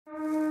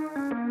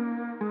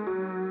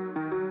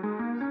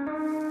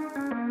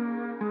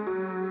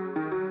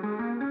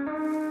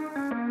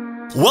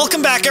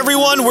Welcome back,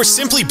 everyone. We're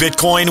Simply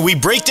Bitcoin. We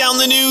break down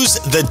the news,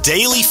 the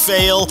daily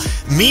fail,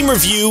 meme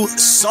review,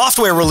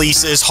 software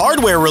releases,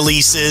 hardware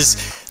releases,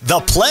 the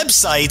pleb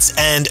sites,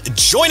 and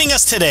joining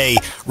us today,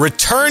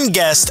 return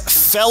guest,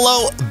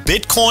 fellow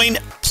Bitcoin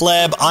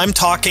pleb. I'm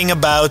talking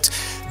about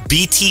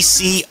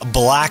BTC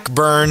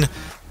Blackburn.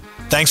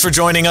 Thanks for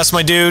joining us,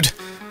 my dude.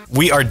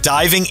 We are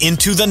diving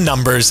into the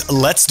numbers.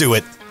 Let's do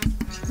it.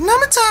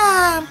 Number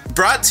time!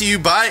 Brought to you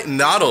by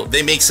Nodl.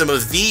 They make some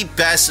of the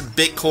best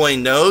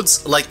Bitcoin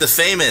nodes, like the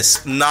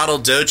famous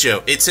Nodl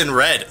Dojo. It's in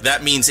red.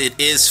 That means it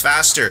is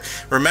faster.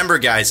 Remember,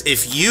 guys,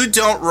 if you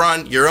don't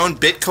run your own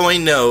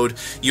Bitcoin node,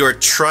 you're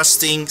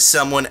trusting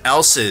someone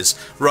else's.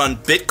 Run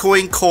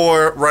Bitcoin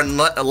Core, run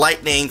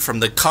Lightning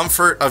from the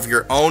comfort of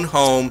your own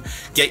home.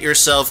 Get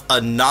yourself a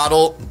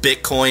Nodl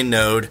Bitcoin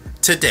node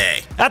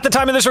today. At the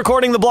time of this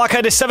recording, the block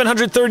height is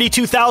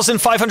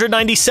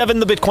 732,597.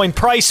 The Bitcoin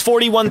price,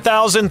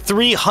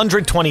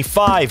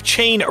 41,325.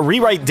 Chain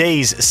rewrite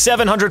days,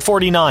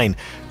 749.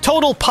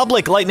 Total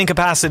public Lightning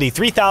capacity,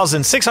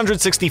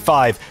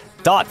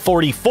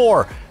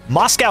 3,665.44.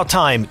 Moscow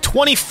time,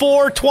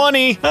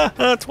 2420.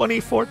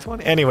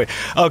 2420. Anyway,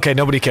 okay,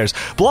 nobody cares.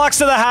 Blocks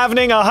to the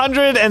halvening,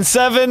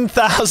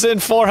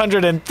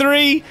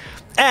 107,403.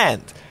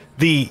 And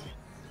the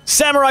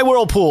Samurai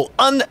Whirlpool,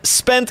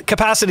 unspent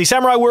capacity.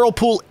 Samurai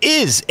Whirlpool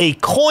is a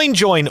coin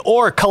join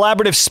or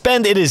collaborative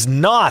spend. It is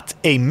not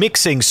a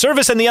mixing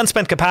service, and the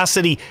unspent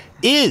capacity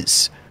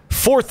is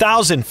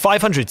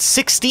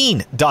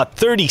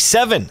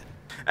 4,516.37.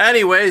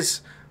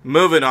 Anyways,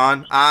 moving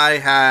on. I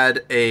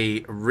had a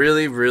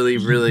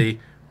really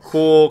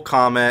cool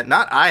comment. We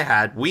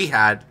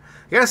had. I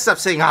gotta stop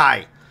saying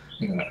I.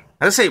 I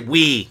gotta say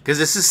we, because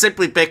this is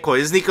Simply Bitcoin.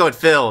 This is Nico and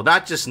Phil,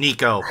 not just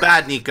Nico.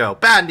 Bad Nico.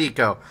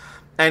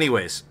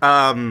 Anyways,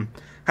 had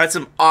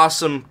some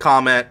awesome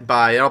comment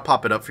by, and I'll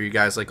pop it up for you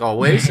guys like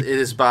always. It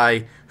is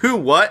by Who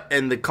What,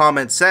 and the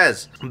comment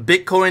says,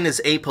 Bitcoin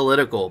is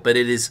apolitical, but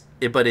it's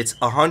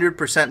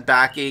 100%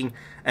 backing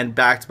and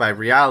backed by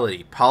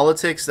reality.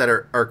 Politics that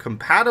are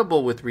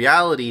compatible with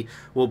reality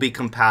will be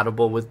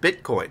compatible with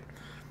Bitcoin.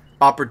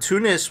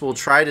 Opportunists will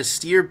try to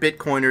steer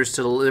Bitcoiners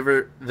to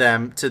deliver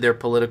them to their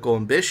political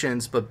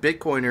ambitions, but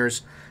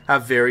Bitcoiners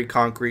have very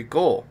concrete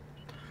goal.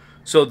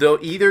 So they'll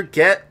either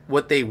get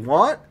what they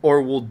want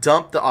or will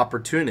dump the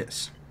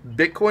opportunists.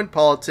 Bitcoin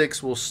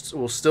politics will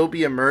still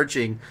be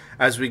emerging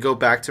as we go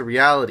back to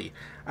reality.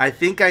 I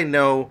think I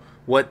know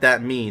what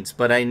that means,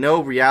 but I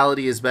know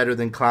reality is better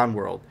than Clown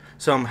World.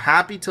 So I'm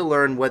happy to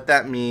learn what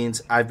that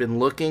means. I've been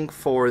looking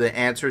for the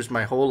answers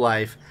my whole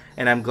life,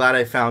 and I'm glad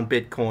I found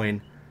Bitcoin,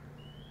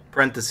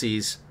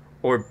 parentheses,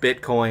 or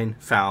Bitcoin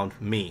found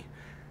me.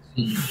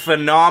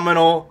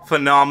 Phenomenal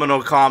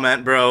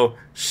comment, bro.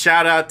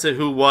 Shout out to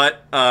Who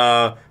What.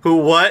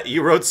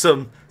 You wrote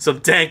some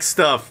dank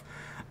stuff.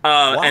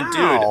 Wow. And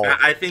dude,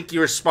 I think you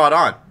were spot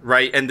on,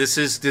 right? And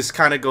this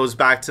kind of goes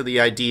back to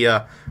the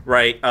idea,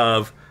 right,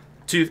 of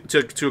to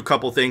a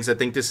couple things. I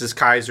think this is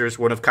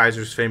one of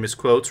Kaiser's famous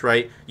quotes,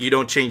 right? You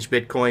don't change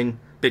Bitcoin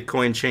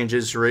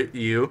changes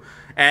you.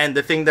 And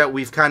the thing that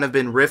we've kind of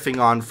been riffing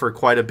on for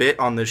quite a bit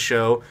on this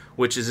show,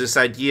 which is this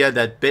idea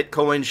that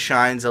Bitcoin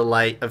shines a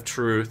light of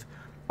truth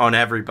on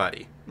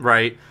everybody,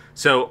 right?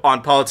 So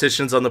on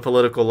politicians on the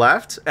political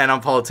left and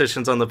on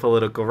politicians on the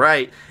political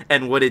right.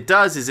 And what it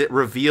does is it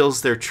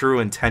reveals their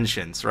true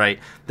intentions, right?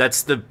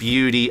 That's the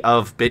beauty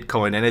of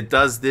Bitcoin. And it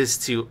does this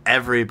to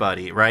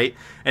everybody, right?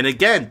 And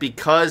again,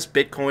 because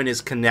Bitcoin is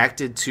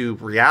connected to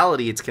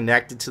reality, it's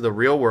connected to the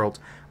real world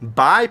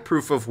by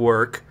proof of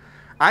work,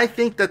 I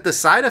think that the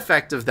side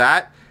effect of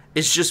that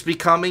is just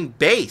becoming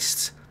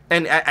based.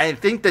 And I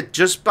think that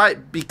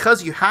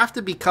because you have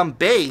to become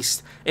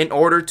based in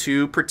order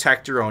to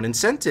protect your own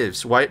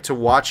incentives, right? To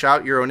watch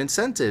out your own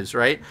incentives,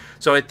 right?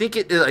 So I think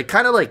it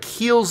kind of like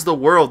heals the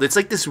world. It's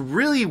like this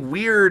really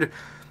weird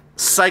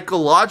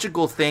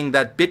psychological thing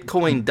that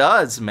Bitcoin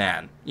does,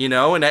 man. You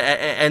know,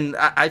 and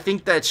I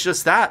think that's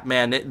just that,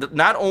 man.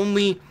 Not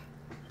only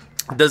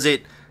does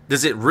it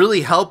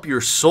really help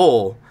your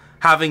soul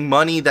having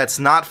money that's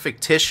not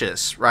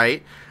fictitious,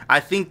 right? I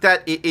think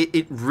that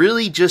it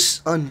really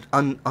just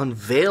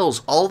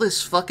unveils all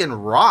this fucking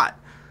rot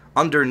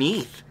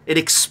underneath. It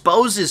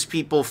exposes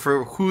people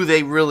for who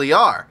they really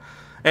are.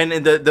 And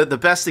the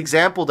best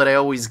example that I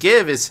always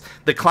give is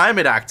the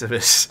climate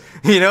activists.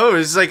 You know,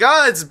 it's like,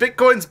 it's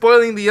Bitcoin's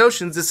boiling the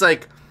oceans. It's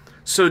like,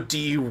 so do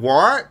you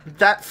want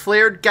that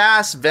flared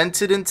gas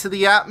vented into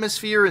the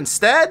atmosphere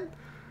instead?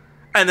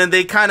 And then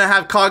they kind of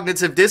have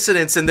cognitive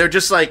dissonance and they're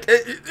just like,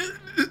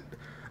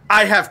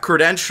 I have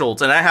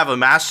credentials and I have a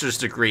master's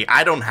degree.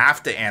 I don't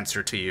have to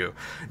answer to you,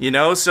 you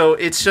know? So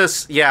it's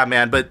just, yeah,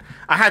 man. But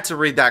I had to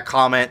read that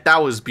comment.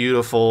 That was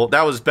beautiful.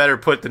 That was better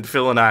put than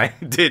Phil and I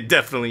did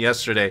definitely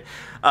yesterday.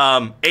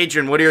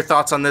 Adrian, what are your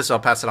thoughts on this? I'll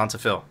pass it on to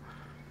Phil.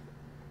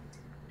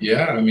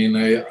 Yeah, I mean,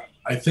 I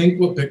think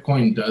what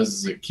Bitcoin does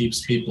is it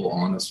keeps people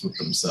honest with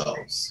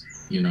themselves.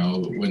 You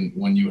know,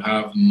 when you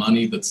have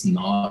money that's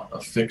not a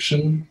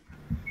fiction,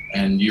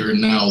 and you're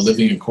now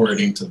living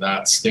according to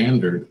that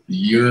standard,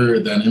 you're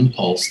then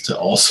impulsed to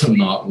also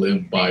not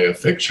live by a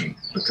fiction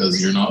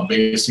because you're not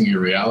basing your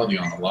reality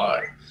on a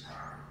lie.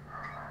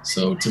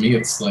 So to me,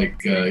 it's like,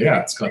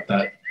 it's got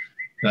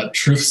that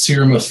truth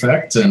serum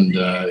effect, and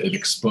it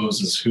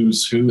exposes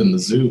who's who in the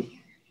zoo.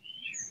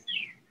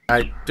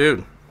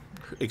 Dude,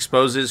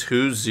 exposes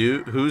who's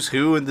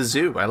who in the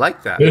zoo. I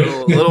like that.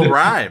 Little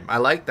rhyme. I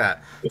like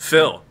that.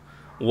 Phil,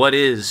 what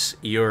is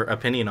your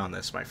opinion on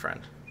this, my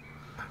friend?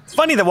 It's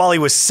funny that while he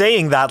was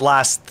saying that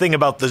last thing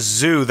about the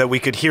zoo that we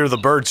could hear the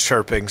birds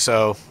chirping,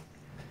 so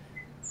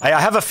I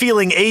have a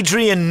feeling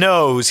Adrian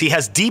knows. He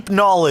has deep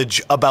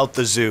knowledge about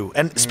the zoo.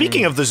 And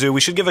speaking of the zoo,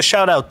 we should give a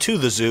shout out to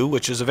the zoo,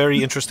 which is a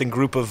very interesting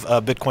group of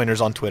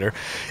Bitcoiners on Twitter.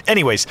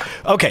 Anyways,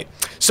 okay,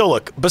 so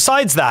look,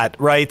 besides that,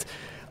 right,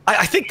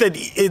 I think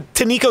that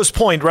to Nico's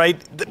point, right,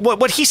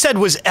 what he said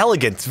was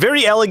elegant,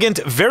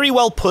 very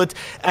well put.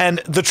 And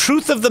the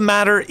truth of the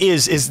matter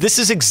is this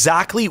is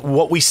exactly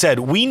what we said.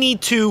 We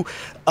need to,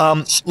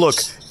 look,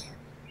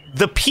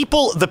 the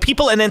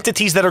people and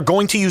entities that are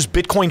going to use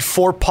Bitcoin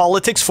for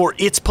politics, for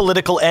its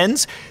political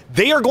ends,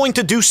 they are going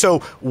to do so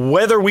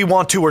whether we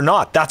want to or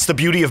not. That's the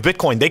beauty of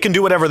Bitcoin. They can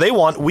do whatever they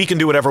want. We can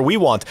do whatever we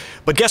want.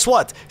 But guess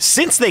what?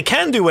 Since they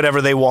can do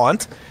whatever they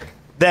want,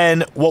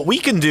 then what we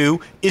can do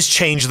is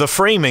change the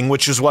framing,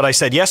 which is what I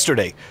said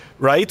yesterday,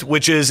 right?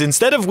 Which is,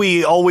 instead of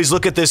we always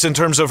look at this in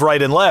terms of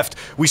right and left,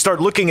 we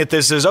start looking at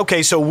this as,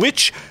 okay, so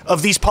which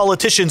of these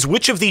politicians,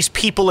 which of these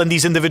people and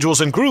these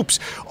individuals and groups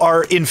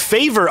are in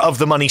favor of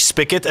the money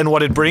spigot and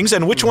what it brings,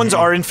 and which ones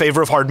are in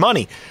favor of hard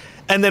money?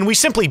 And then we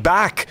simply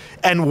back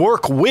and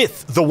work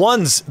with the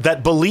ones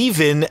that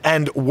believe in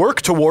and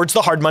work towards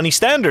the hard money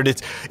standard.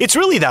 It's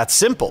really that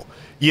simple.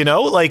 You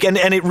know, like, and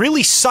it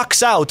really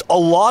sucks out a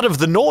lot of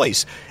the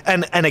noise.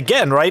 And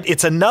again, right,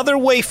 it's another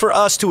way for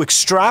us to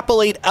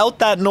extrapolate out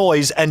that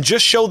noise and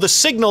just show the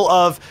signal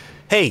of,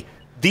 hey,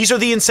 these are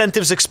the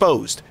incentives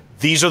exposed.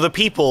 These are the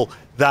people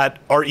that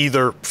are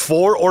either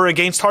for or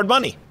against hard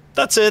money.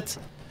 That's it.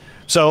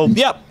 So,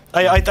 yeah,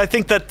 I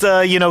think that,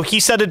 he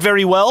said it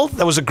very well.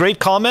 That was a great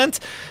comment.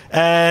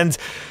 And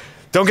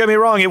don't get me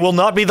wrong, it will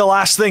not be the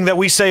last thing that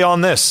we say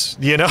on this,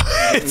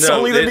 It's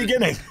only the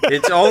beginning.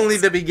 It's only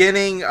the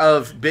beginning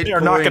of Bitcoin. They're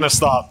not going to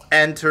stop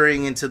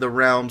entering into the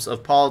realms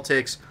of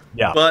politics.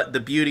 Yeah. But the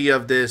beauty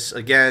of this,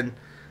 again,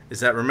 is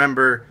that,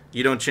 remember,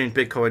 you don't change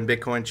Bitcoin,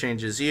 Bitcoin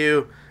changes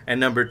you. And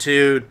number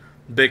two,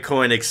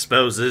 Bitcoin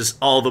exposes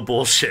all the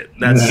bullshit.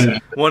 That's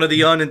one of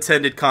the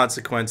unintended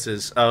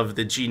consequences of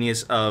the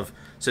genius of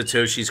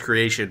Satoshi's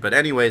creation. But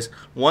anyways,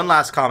 one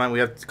last comment.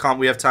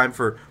 We have time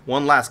for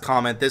one last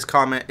comment. This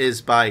comment is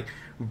by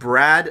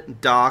Brad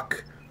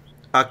Doc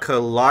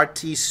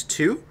Akalartis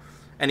 2.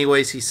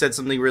 Anyways, he said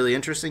something really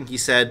interesting. He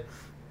said,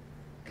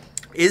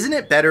 "Isn't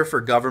it better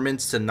for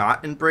governments to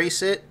not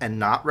embrace it and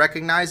not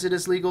recognize it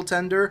as legal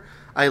tender?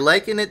 I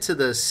liken it to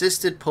the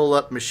assisted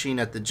pull-up machine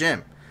at the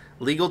gym.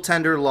 Legal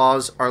tender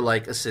laws are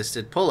like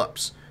assisted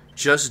pull-ups.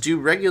 Just do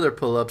regular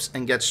pull-ups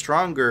and get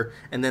stronger,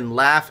 and then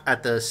laugh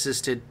at the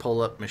assisted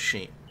pull-up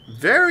machine."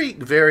 Very,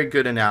 very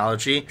good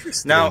analogy.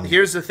 Now,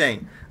 here's the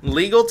thing.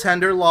 Legal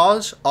tender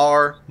laws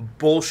are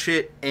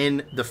bullshit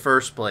in the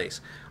first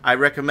place. I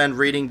recommend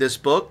reading this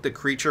book, The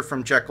Creature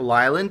from Jekyll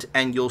Island,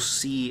 and you'll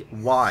see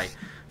why.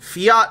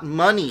 Fiat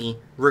money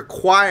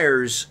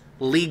requires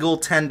legal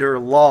tender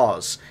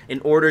laws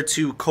in order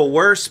to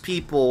coerce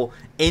people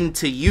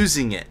into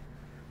using it,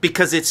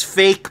 because it's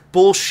fake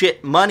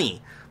bullshit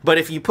money. But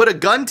if you put a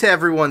gun to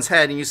everyone's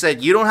head and you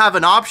said you don't have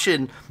an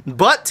option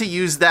but to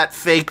use that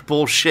fake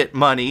bullshit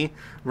money,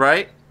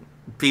 right?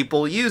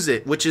 People use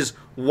it, which is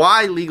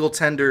why legal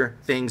tender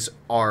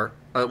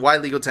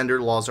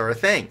laws are a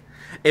thing.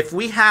 If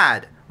we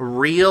had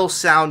real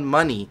sound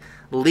money,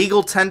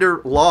 legal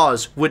tender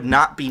laws would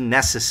not be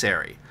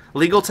necessary.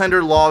 Legal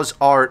tender laws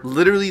are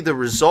literally the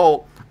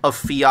result of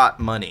fiat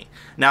money.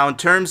 Now, in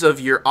terms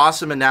of your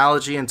awesome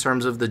analogy in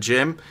terms of the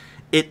gym,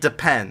 it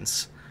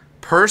depends.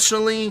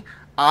 Personally,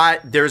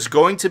 there's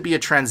going to be a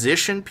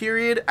transition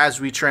period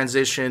as we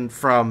transition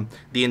from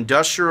the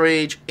industrial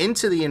age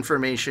into the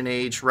information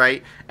age,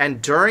 right?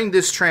 And during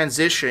this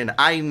transition,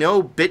 I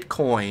know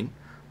Bitcoin,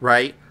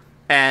 right,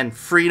 and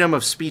freedom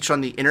of speech on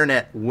the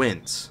internet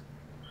wins.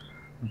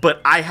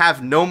 But I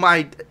have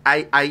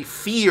I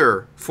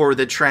fear for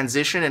the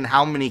transition and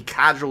how many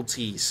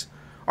casualties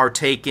are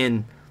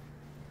taken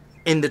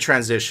in the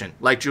transition,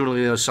 like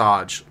Julian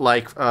Assange,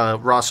 like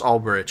Ross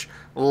Ulbricht,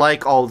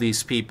 like all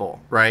these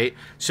people, right?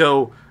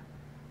 So,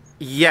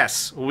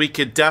 yes, we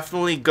could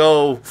definitely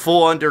go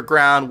full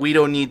underground. We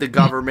don't need the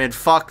government.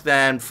 Fuck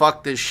them.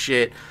 Fuck this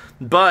shit.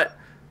 But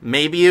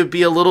maybe it'd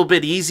be a little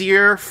bit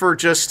easier for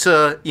just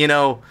to,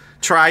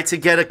 try to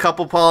get a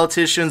couple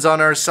politicians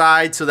on our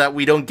side so that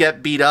we don't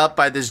get beat up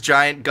by this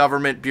giant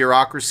government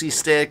bureaucracy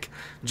stick.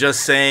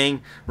 Just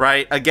saying,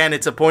 right? Again,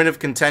 it's a point of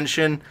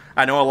contention.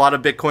 I know a lot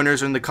of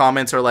Bitcoiners in the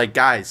comments are like,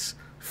 guys,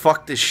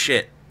 fuck this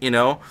shit,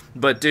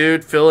 But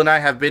dude, Phil and I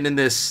have been in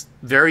this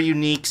very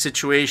unique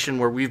situation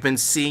where we've been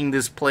seeing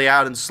this play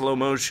out in slow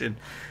motion.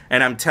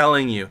 And I'm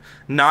telling you,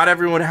 not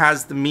everyone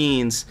has the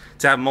means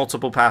to have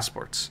multiple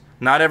passports.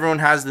 Not everyone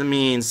has the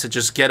means to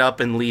just get up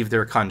and leave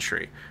their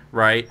country,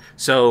 right?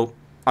 So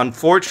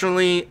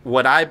unfortunately,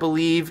 what I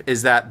believe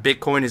is that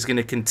Bitcoin is going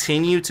to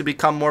continue to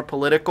become more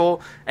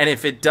political. And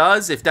if it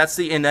does, if that's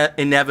the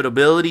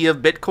inevitability of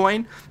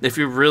Bitcoin, if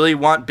you really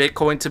want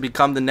Bitcoin to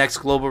become the next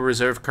global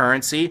reserve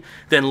currency,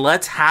 then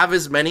let's have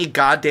as many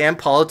goddamn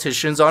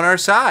politicians on our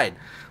side.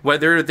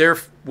 Whether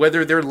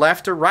they're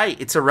left or right,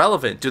 it's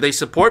irrelevant. Do they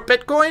support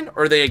Bitcoin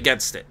or are they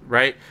against it,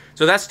 right?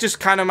 So that's just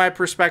kind of my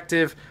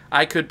perspective.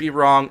 I could be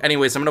wrong.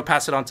 Anyways, I'm going to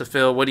pass it on to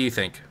Phil. What do you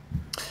think?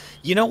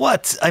 You know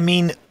what? I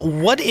mean,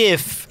 what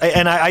if,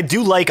 and I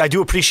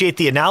do appreciate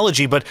the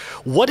analogy, but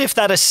what if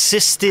that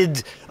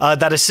assisted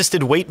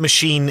weight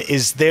machine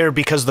is there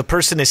because the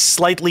person is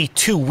slightly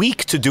too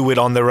weak to do it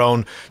on their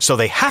own, so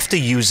they have to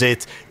use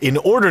it in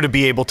order to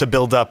be able to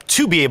build up,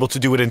 to be able to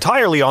do it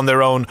entirely on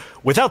their own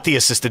without the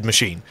assisted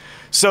machine.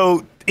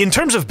 So in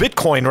terms of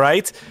Bitcoin,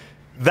 right,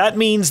 that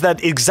means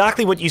that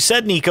exactly what you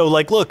said, Nico,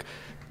 like, look,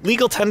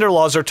 legal tender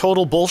laws are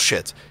total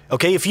bullshit.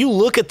 Okay, if you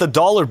look at the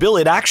dollar bill,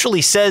 it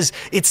actually says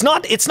it's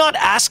not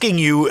asking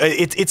you,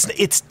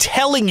 it's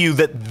telling you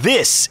that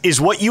this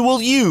is what you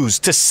will use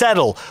to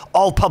settle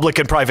all public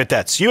and private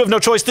debts. You have no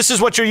choice. This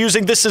is what you're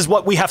using. This is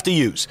what we have to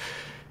use.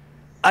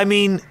 I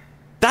mean,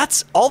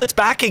 that's all that's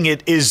backing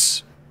it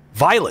is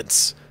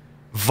violence.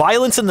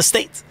 Violence in the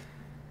state.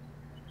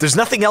 There's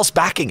nothing else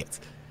backing it.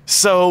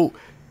 So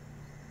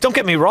don't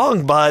get me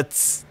wrong,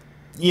 but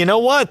you know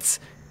what?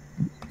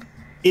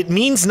 It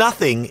means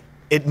nothing.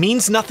 It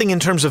means nothing in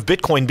terms of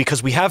Bitcoin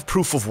because we have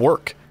proof of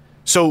work.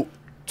 So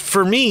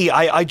for me,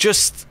 I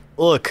just,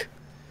 look,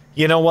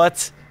 you know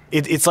what?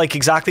 It's like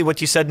exactly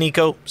what you said,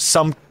 Nico.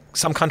 Some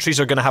countries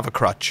are going to have a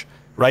crutch,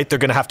 right? They're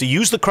going to have to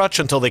use the crutch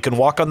until they can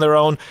walk on their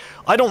own.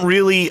 I don't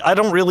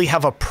really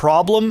have a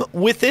problem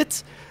with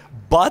it.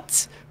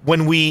 But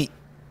when we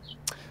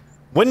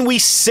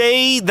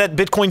say that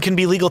Bitcoin can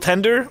be legal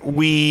tender,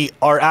 we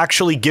are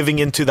actually giving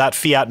into that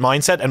fiat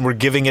mindset and we're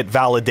giving it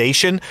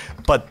validation.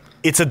 But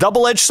it's a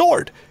double-edged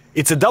sword.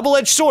 It's a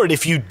double-edged sword.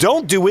 If you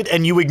don't do it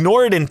and you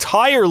ignore it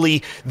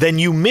entirely, then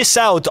you miss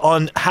out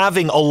on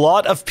having a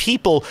lot of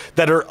people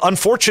that are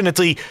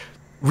unfortunately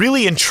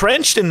really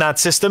entrenched in that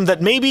system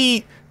that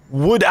maybe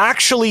would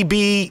actually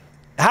be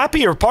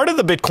happier, part of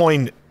the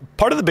Bitcoin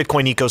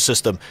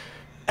ecosystem.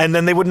 And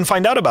then they wouldn't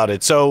find out about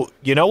it. So,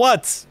 you know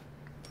what?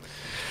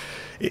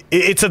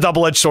 It's a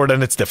double-edged sword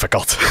and it's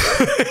difficult.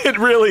 It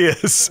really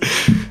is.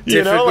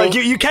 You know, like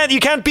you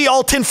can't be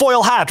all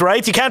tinfoil hat,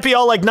 right? You can't be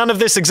all like none of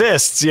this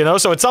exists, you know?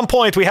 So at some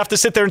point we have to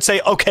sit there and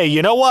say, okay,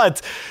 you know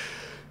what?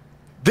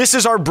 This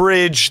is our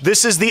bridge.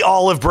 This is the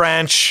olive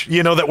branch,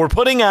 you know, that we're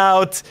putting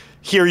out.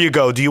 Here you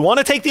go. Do you want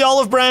to take the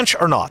olive branch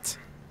or not?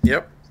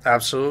 Yep,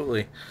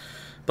 absolutely.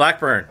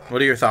 Blackburn,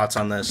 what are your thoughts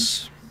on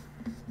this?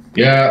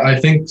 Yeah, I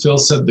think Phil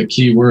said the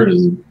key word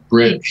is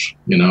bridge,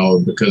 you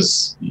know,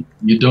 because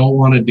you don't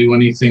want to do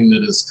anything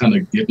that is kind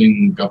of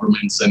giving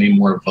governments any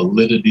more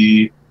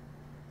validity.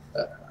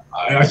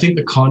 I think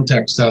the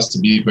context has to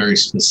be very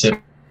specific.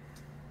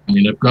 I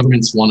mean, if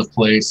governments want to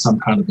play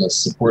some kind of a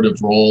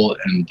supportive role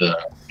and,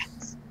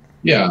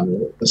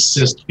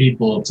 assist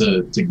people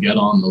to get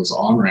on those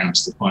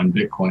on-ramps to find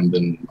Bitcoin,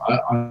 then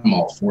I'm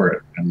all for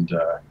it. And,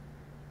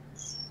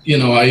 you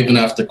know, I even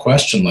have to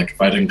question, like,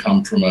 if I didn't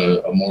come from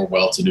a more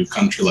well-to-do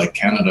country like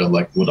Canada,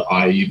 like, would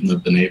I even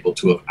have been able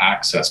to have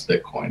accessed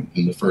Bitcoin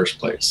in the first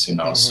place, you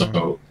know? Mm-hmm.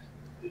 So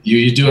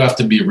you do have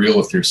to be real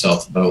with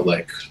yourself about,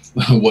 like,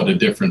 what a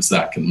difference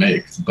that can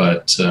make.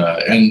 But,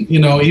 and, you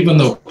know, even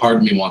though part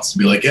of me wants to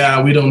be like,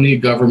 yeah, we don't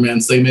need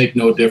governments, they make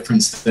no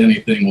difference to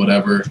anything,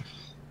 whatever.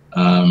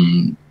 I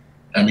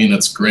mean,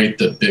 it's great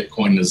that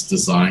Bitcoin is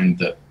designed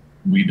that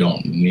we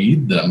don't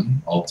need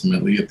them,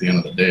 ultimately, at the end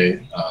of the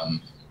day.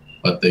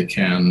 But they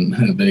can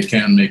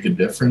make a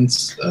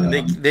difference.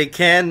 They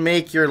can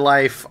make your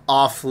life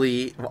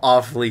awfully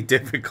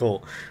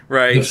difficult,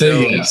 right?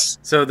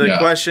 So the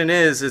question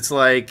is, it's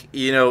like,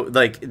 you know,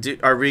 like,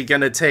 are we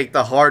gonna take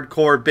the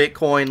hardcore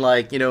Bitcoin,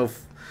 like, you know,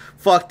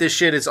 fuck this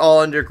shit, it's all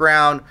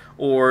underground,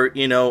 or,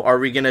 you know, are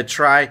we gonna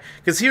try?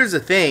 Because here's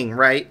the thing,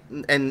 right?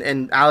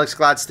 And Alex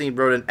Gladstein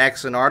wrote an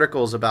excellent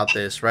articles about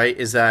this, right?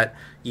 Is that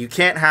you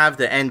can't have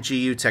the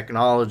NGU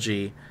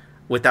technology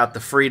without the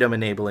freedom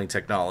enabling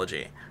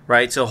technology.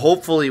 Right, so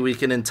hopefully we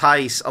can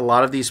entice a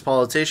lot of these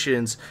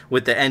politicians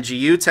with the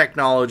NGU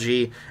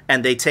technology,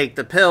 and they take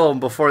the pill, and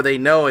before they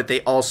know it,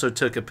 they also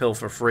took a pill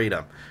for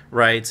freedom.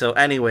 Right, so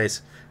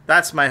anyways,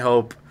 that's my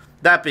hope.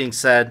 That being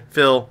said,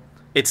 Phil,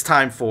 it's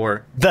time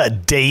for The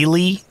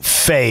Daily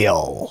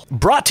Fail.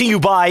 Brought to you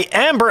by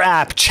Amber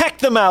App. Check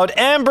them out,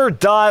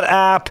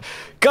 amber.app.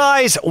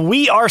 Guys,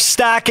 we are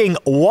stacking.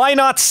 Why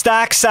not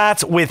stack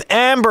sats with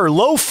Amber?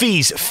 Low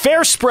fees,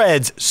 fair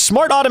spreads,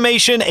 smart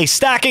automation, a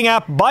stacking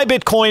app by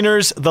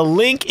Bitcoiners. The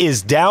link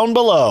is down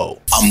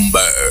below.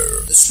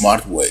 Amber, the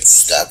smart way to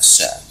stack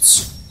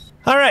sats.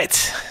 All right,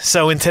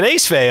 so in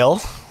today's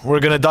fail, we're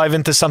going to dive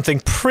into something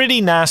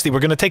pretty nasty. We're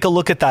going to take a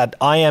look at that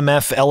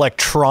IMF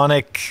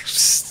electronic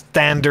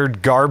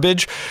standard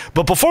garbage.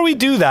 But before we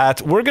do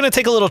that, we're going to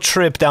take a little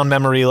trip down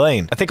memory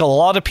lane. I think a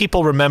lot of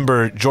people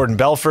remember Jordan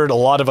Belfort. A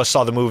lot of us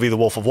saw the movie The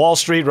Wolf of Wall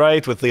Street,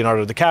 right, with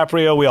Leonardo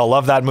DiCaprio. We all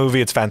love that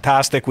movie. It's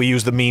fantastic. We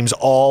use the memes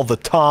all the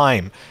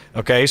time.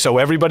 Okay, so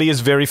everybody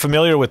is very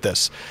familiar with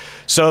this.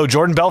 So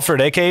Jordan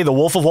Belfort, aka The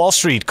Wolf of Wall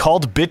Street,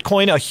 called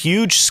Bitcoin a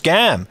huge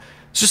scam.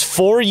 It's just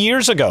 4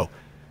 years ago.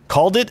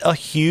 Called it a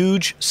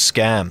huge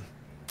scam.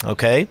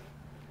 Okay,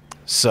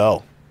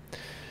 so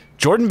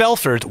Jordan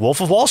Belfort, Wolf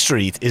of Wall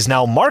Street, is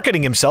now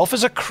marketing himself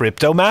as a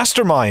crypto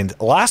mastermind.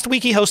 Last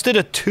week, he hosted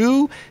a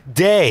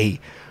 2-day,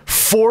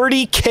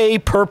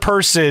 $40K per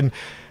person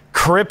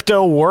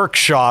crypto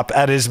workshop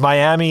at his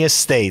Miami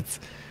estate.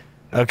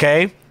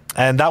 Okay?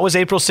 And that was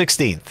April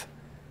 16th.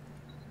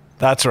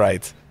 That's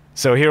right.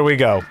 So here we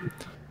go.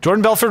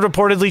 Jordan Belfort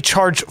reportedly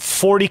charged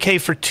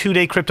 $40K for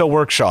 2-day crypto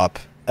workshop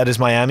at his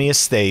Miami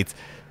estate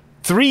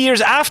 3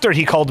 years after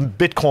he called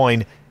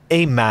Bitcoin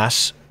a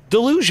mass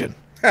delusion.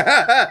 So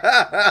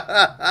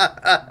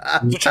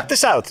check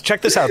this out.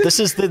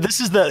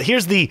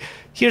 Here's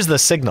the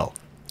signal.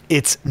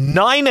 It's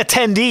 9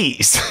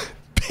 attendees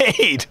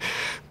paid.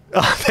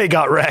 They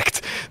got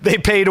wrecked. They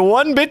paid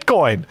 1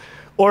 Bitcoin,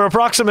 or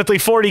approximately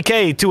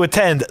 $40K, to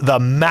attend the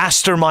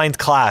mastermind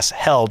class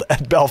held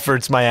at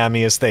Belfort's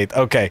Miami estate.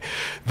 Okay,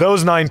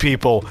 those 9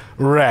 people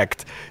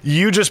wrecked.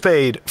 You just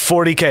paid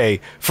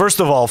 $40K,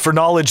 first of all, for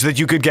knowledge that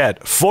you could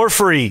get for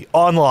free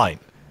online.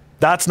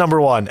 That's number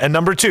 1. And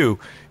number 2,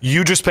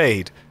 you just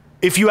paid.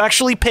 If you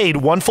actually paid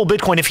 1 full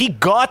Bitcoin, if he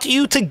got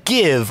you to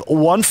give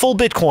 1 full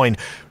Bitcoin,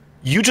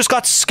 you just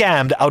got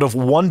scammed out of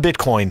 1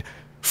 Bitcoin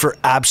for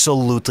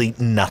absolutely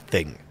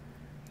nothing.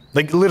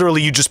 Like,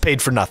 literally, you just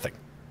paid for nothing.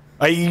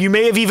 You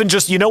may have even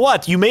just, you know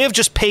what? You may have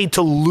just paid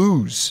to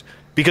lose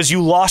because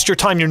you lost your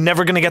time. You're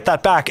never going to get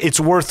that back. It's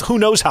worth who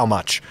knows how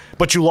much,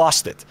 but you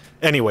lost it.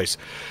 Anyways,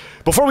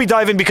 before we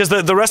dive in, because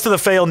the rest of the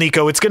fail,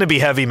 Nico, it's going to be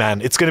heavy,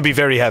 man. It's going to be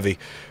very heavy.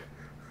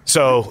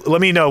 So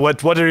let me know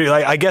what are you,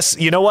 I guess,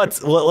 you know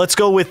what? Let's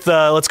go with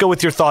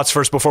your thoughts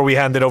first before we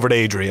hand it over to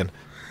Adrian.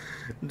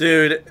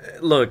 Dude,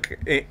 look,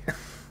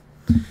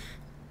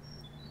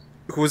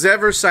 who's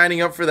ever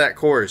signing up for that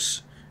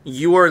course,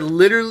 you are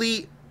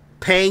literally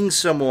paying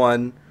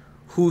someone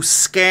who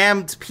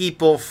scammed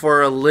people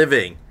for a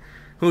living,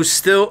 who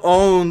still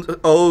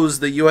owes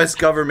the U.S.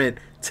 government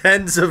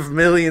tens of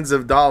millions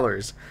of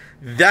dollars.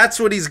 That's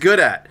what he's good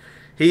at.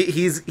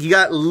 He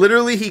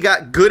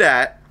got good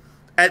at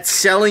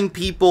selling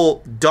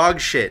people dog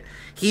shit.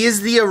 He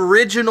is the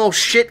original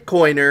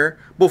shitcoiner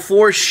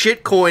before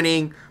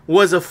shitcoining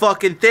was a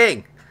fucking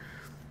thing.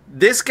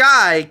 This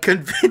guy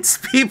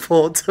convinced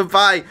people to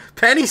buy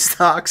penny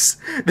stocks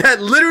that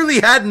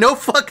literally had no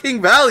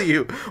fucking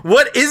value.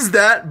 What is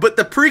that but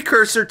the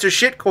precursor to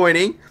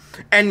shitcoining?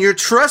 And you're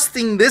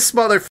trusting this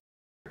motherfucker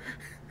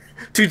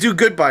to do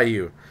good by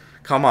you.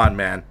 Come on,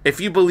 man.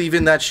 If you believe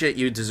in that shit,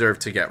 you deserve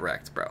to get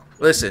wrecked, bro.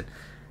 Listen.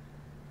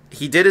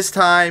 He did his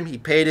time. He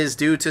paid his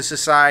due to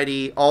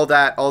society. All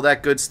that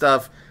good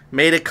stuff.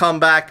 Made a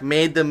comeback.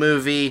 Made the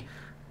movie.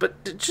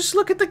 But just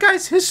look at the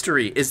guy's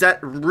history. Is that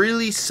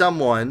really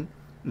someone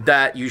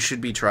that you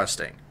should be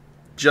trusting?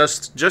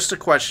 Just a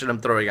question I'm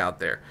throwing out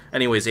there.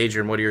 Anyways,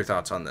 Adrian, what are your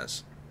thoughts on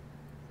this?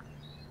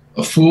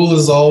 A fool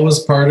is always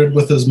parted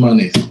with his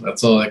money.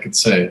 That's all I could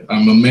say.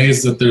 I'm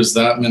amazed that there's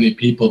that many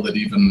people that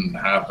even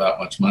have that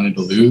much money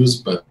to lose.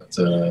 But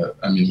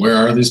I mean, where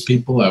are these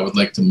people? I would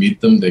like to meet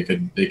them. They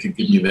could give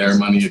me their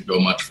money. It'd go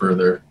much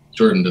further.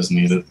 Jordan doesn't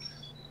need it.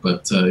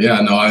 But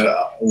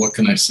what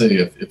can I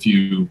say?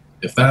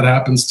 If that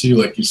happens to you,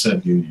 like you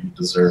said, you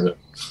deserve it.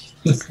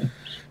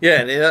 Yeah,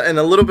 and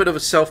a little bit of a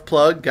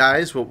self-plug,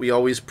 guys. What we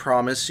always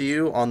promise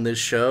you on this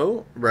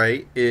show,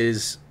 right,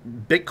 is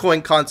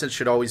Bitcoin content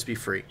should always be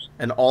free.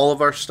 And all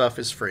of our stuff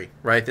is free,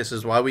 right? This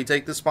is why we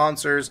take the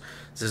sponsors.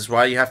 This is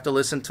why you have to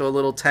listen to a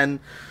little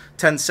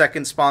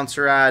 10-second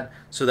sponsor ad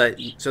so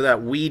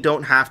that we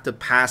don't have to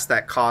pass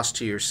that cost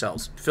to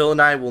yourselves. Phil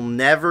and I will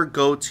never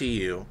go to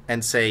you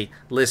and say,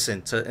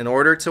 listen, in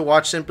order to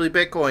watch Simply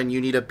Bitcoin, you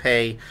need to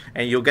pay,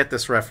 and you'll get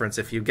this reference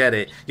if you get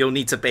it, you'll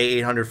need to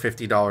pay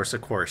 $850 a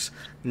course.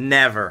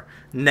 Never.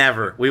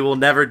 We will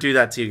never do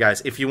that to you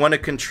guys. If you want to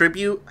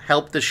contribute,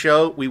 help the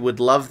show, we would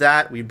love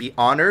that. We'd be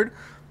honored,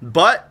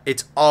 but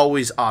it's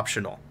always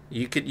optional.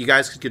 You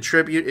guys could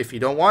contribute if you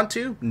don't want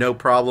to. No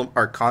problem.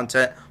 Our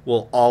content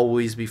will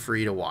always be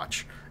free to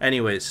watch.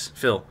 Anyways,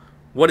 Phil,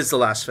 what is the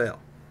last fail?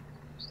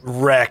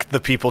 Wrecked. The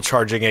people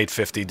charging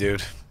 $850,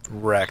 dude.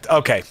 Wrecked.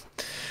 Okay.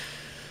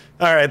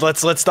 All right.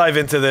 Let's dive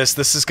into this.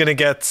 This is gonna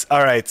get.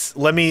 All right.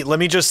 Let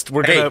me just.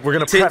 We're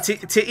gonna.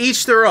 To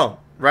each their own.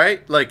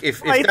 Right? Like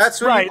if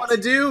that's what you want to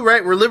do,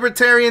 right? We're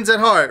libertarians at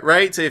heart,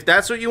 right? So if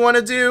that's what you want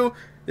to do,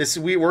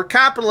 we're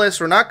capitalists.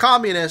 We're not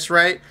communists,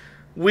 right?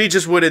 We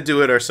just wouldn't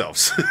do it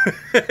ourselves.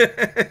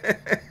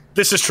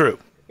 This is true.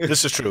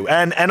 This is true.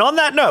 And on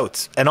that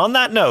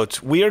note,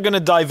 we're going to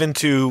dive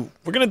into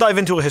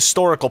a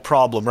historical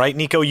problem, right?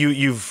 Nico,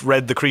 you've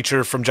read The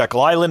Creature from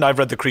Jekyll Island. I've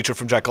read The Creature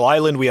from Jekyll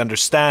Island. We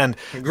understand.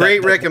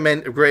 Great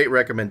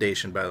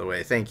recommendation, by the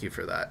way. Thank you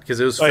for that, because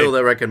it was Phil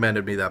that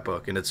recommended me that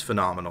book, and it's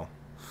phenomenal.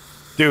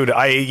 Dude,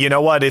 you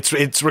know what?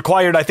 It's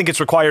required. I think it's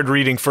required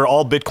reading for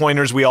all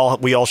Bitcoiners. We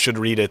all should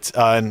read it.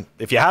 And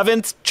if you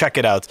haven't, check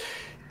it out.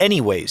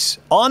 Anyways,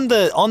 on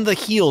the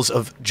heels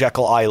of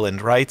Jekyll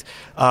Island, right?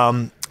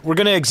 We're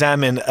going to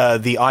examine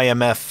the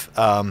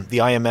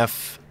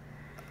IMF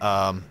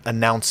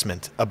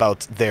announcement about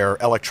their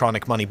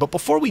electronic money. But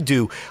before we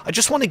do, I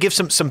just want to give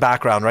some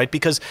background, right?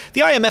 Because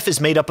the IMF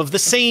is made up of the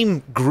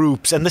same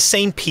groups and the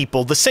same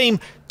people, the same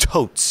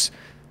totes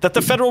that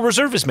the Federal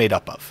Reserve is made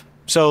up of.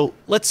 So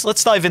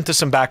let's dive into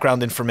some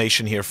background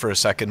information here for a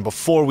second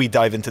before we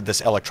dive into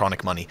this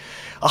electronic money.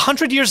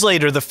 100 years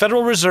later, the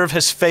Federal Reserve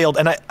has failed,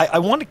 and I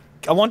want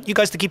you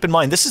guys to keep in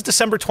mind, this is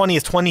December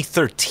 20th,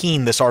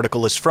 2013, this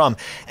article is from,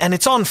 and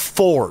it's on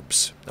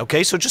Forbes,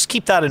 okay? So just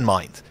keep that in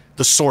mind,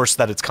 the source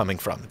that it's coming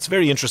from. It's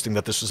very interesting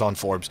that this was on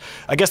Forbes.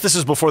 I guess this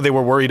is before they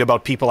were worried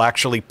about people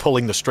actually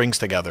pulling the strings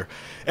together.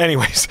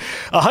 Anyways,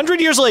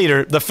 100 years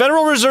later, the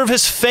Federal Reserve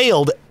has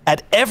failed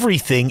at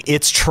everything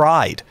it's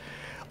tried.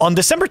 On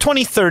December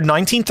 23rd,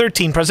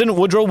 1913, President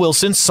Woodrow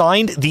Wilson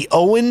signed the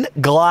Owen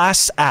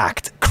Glass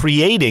Act,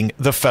 creating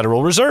the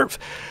Federal Reserve.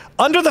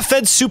 Under the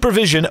Fed's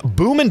supervision,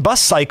 boom and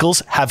bust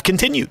cycles have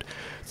continued.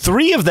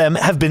 3 of them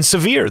have been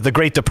severe: the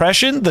Great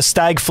Depression, the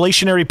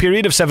stagflationary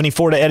period of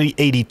 74 to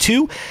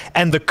 82,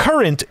 and the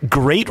current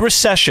Great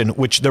Recession,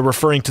 which they're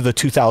referring to the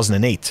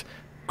 2008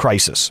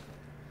 crisis.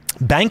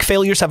 Bank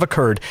failures have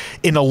occurred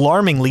in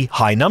alarmingly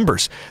high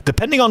numbers.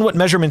 Depending on what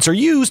measurements are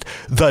used,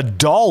 the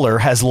dollar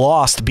has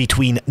lost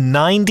between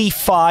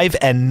 95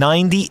 and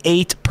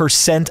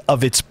 98%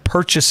 of its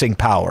purchasing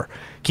power.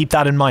 Keep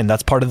that in mind.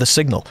 That's part of the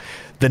signal.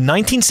 The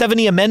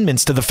 1970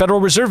 amendments to the Federal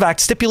Reserve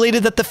Act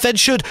stipulated that the Fed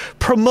should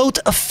promote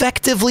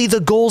effectively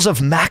the goals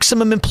of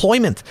maximum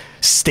employment,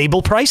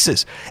 stable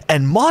prices,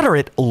 and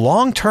moderate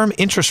long-term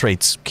interest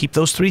rates. Keep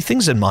those 3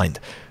 things in mind.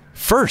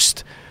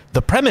 First,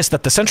 the premise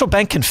that the central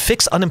bank can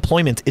fix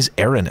unemployment is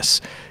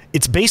erroneous.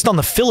 It's based on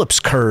the Phillips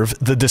curve,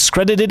 the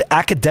discredited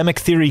academic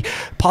theory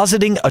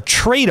positing a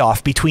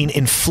trade-off between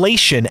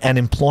inflation and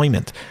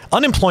employment.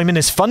 Unemployment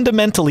is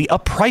fundamentally a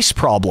price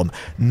problem,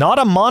 not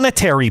a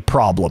monetary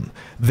problem.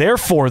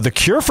 Therefore, the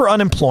cure for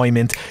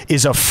unemployment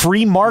is a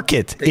free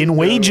market in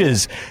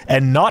wages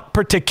and not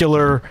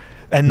particular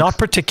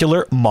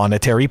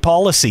monetary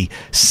policy.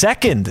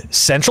 Second,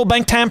 central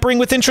bank tampering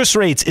with interest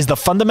rates is the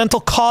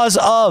fundamental cause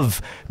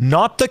of,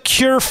 not the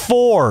cure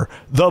for,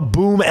 the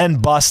boom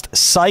and bust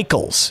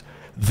cycles.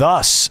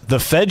 Thus, the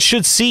Fed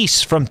should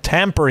cease from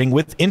tampering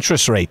with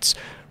interest rates.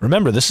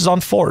 Remember, this is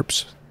on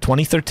Forbes,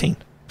 2013.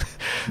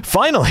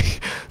 Finally,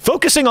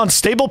 focusing on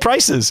stable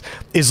prices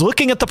is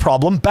looking at the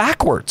problem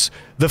backwards.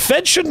 The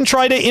Fed shouldn't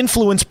try to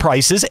influence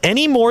prices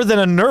any more than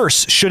a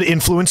nurse should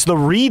influence the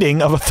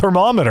reading of a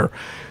thermometer.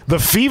 The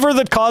fever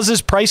that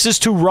causes prices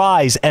to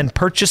rise and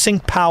purchasing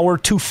power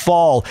to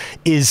fall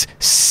is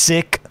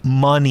sick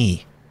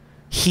money.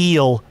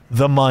 Heal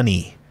the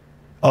money.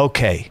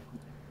 Okay,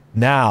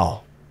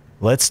 now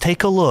let's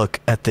take a look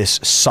at this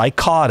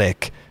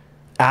psychotic,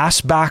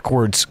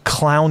 ass-backwards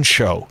clown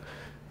show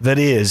that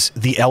is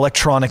the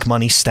electronic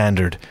money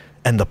standard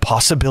and the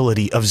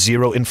possibility of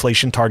zero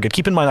inflation target.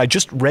 Keep in mind, I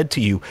just read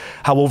to you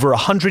how over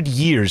 100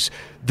 years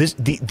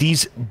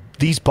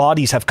these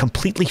bodies have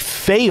completely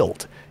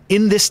failed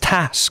in this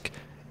task,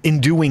 in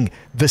doing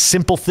the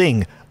simple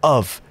thing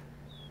of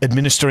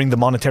administering the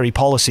monetary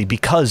policy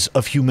because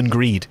of human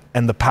greed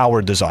and the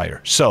power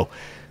desire. So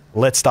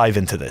let's dive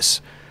into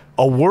this.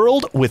 A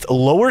world with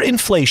lower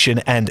inflation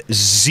and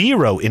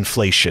zero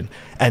inflation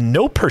and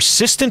no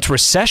persistent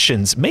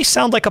recessions may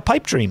sound like a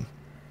pipe dream,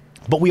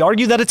 but we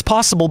argue that it's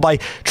possible by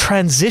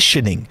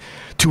transitioning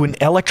to an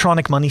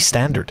electronic money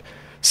standard.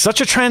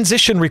 Such a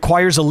transition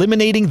requires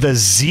eliminating the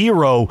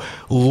zero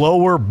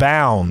lower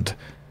bound.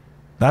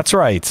 That's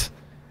right,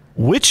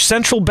 which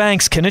central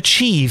banks can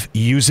achieve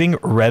using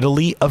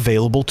readily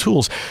available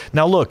tools.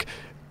 Now look,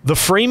 the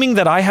framing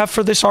that I have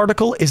for this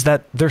article is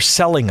that they're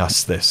selling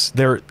us this.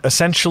 They're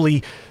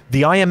essentially,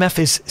 the IMF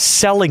is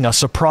selling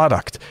us a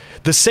product.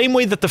 The same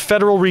way that the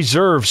Federal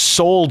Reserve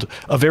sold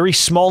a very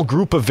small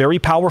group of very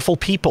powerful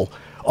people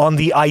on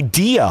the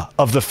idea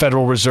of the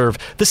Federal Reserve,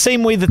 the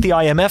same way that the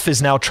IMF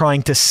is now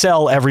trying to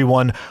sell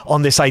everyone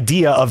on this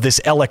idea of this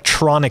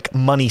electronic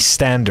money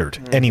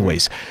standard.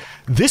 Anyways,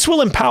 this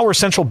will empower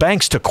central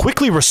banks to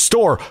quickly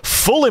restore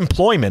full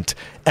employment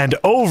and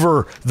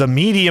over the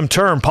medium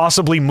term,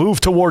 possibly move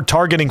toward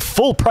targeting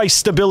full price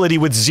stability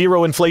with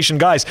zero inflation.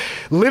 Guys,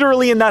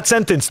 literally in that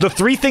sentence, the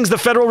 3 things the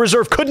Federal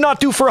Reserve could not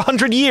do for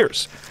 100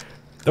 years,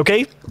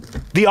 okay,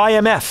 the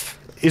IMF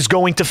is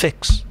going to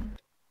fix.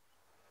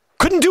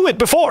 Couldn't do it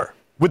before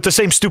with the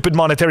same stupid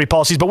monetary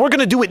policies, but we're going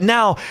to do it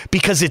now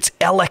because it's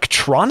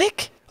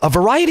electronic? A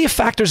variety of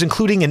factors,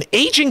 including an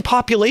aging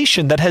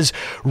population that has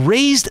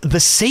raised the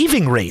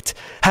saving rate,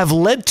 have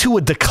led to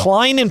a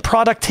decline in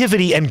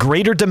productivity and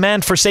greater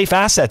demand for safe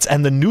assets.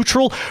 And the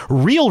neutral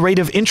real rate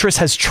of interest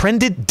has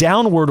trended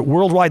downward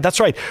worldwide. That's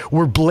right.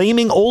 We're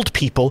blaming old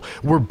people.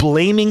 We're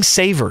blaming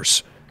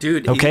savers.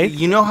 Dude, okay?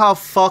 You know how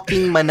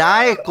fucking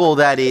maniacal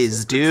that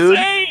is, dude.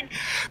 Insane.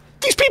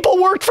 These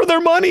people worked for their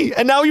money,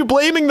 and now you're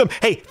blaming them.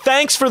 Hey,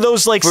 thanks for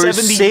those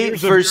 70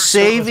 years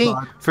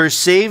for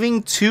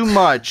saving too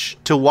much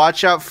to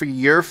watch out for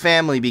your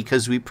family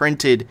because we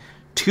printed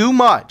too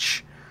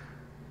much.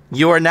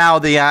 You are now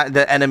the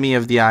enemy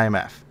of the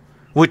IMF,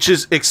 which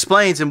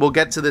explains, and we'll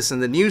get to this in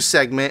the news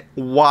segment,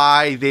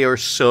 why they are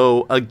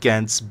so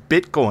against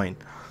Bitcoin.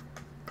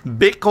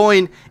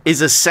 Bitcoin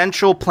is a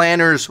central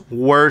planner's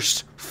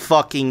worst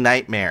fucking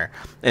nightmare.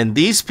 And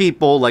these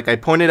people, like I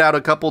pointed out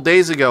a couple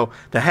days ago,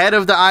 the head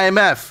of the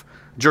IMF,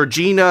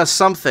 Georgina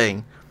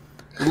something,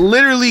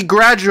 literally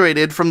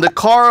graduated from the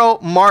Karl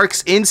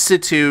Marx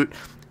Institute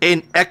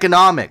in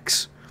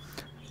economics.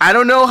 I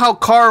don't know how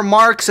Karl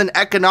Marx and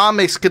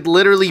economics could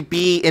literally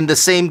be in the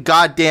same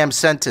goddamn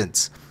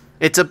sentence.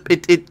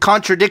 It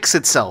contradicts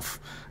itself.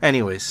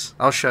 Anyways,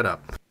 I'll shut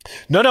up.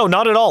 No,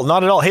 not at all.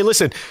 Not at all. Hey,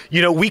 listen,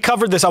 we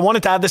covered this. I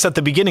wanted to add this at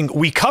the beginning.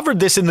 We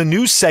covered this in the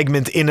news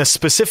segment in a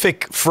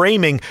specific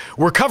framing.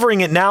 We're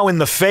covering it now in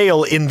the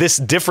fail in this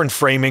different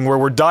framing where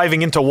we're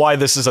diving into why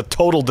this is a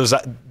total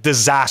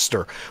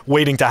disaster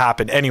waiting to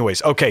happen.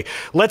 Anyways, okay,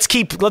 let's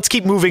keep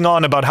moving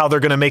on about how they're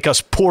going to make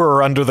us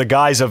poorer under the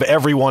guise of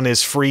everyone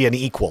is free and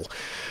equal.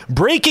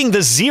 Breaking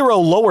the zero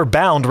lower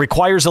bound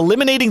requires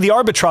eliminating the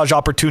arbitrage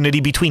opportunity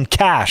between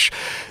cash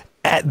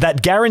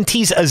that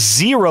guarantees a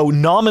zero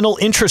nominal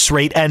interest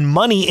rate and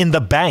money in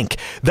the bank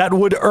that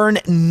would earn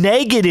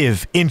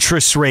negative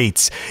interest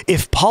rates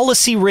if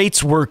policy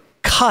rates were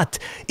cut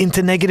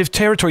into negative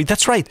territory.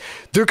 That's right.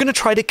 They're going to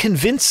try to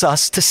convince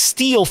us to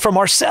steal from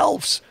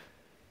ourselves.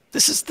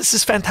 This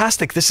is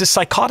fantastic. This is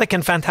psychotic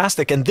and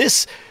fantastic. And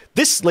this,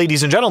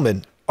 ladies and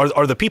gentlemen,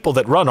 are the people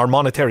that run our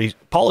monetary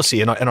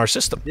policy and our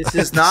system. This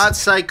is not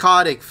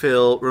psychotic,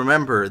 Phil.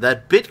 Remember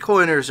that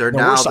Bitcoiners are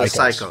now the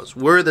psychos.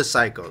 We're the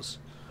psychos.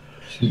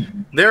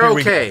 They're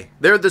okay.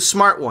 They're the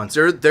smart ones.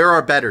 They're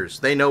our betters.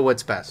 They know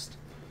what's best.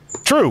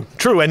 True.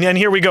 And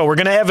here we go. We're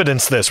going to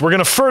evidence this. We're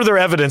going to further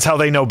evidence how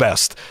they know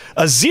best.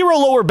 A zero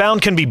lower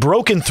bound can be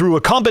broken through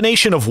a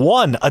combination of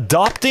 1,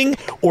 adopting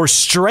or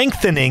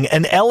strengthening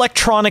an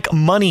electronic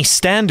money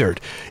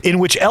standard in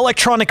which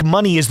electronic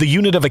money is the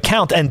unit of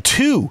account, and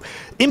 2,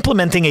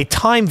 implementing a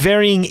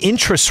time-varying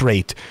interest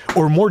rate,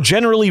 or more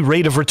generally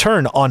rate of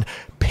return, on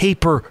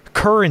paper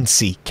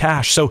currency,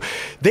 cash. So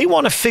they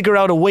want to figure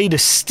out a way to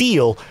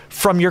steal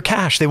from your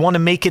cash. They want to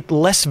make it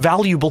less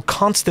valuable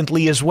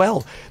constantly as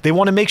well. They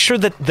want to make sure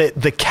that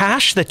the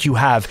cash that you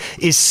have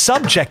is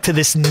subject to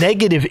this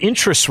negative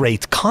interest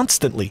rate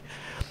constantly.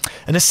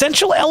 An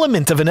essential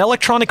element of an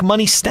electronic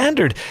money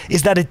standard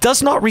is that it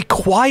does not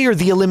require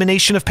the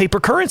elimination of paper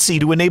currency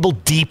to enable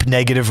deep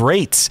negative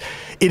rates.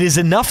 It is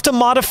enough to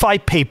modify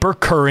paper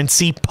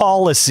currency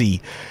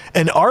policy.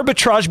 An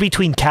arbitrage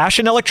between cash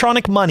and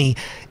electronic money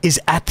is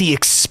at the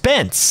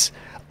expense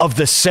of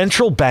the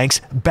central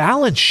bank's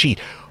balance sheet.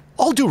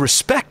 All due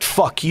respect,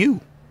 fuck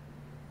you.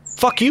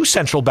 Fuck you,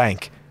 central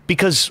bank.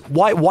 Because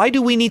why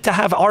do we need to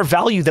have our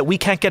value that we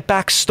can't get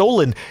back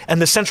stolen,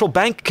 and the central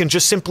bank can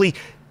just simply,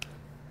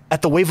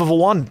 at the wave of a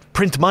wand,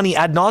 print money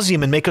ad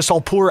nauseum and make us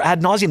all poorer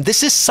ad nauseum?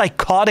 This is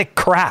psychotic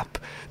crap.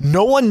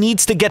 No one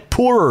needs to get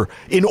poorer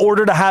in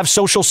order to have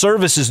social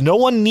services. No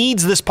one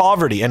needs this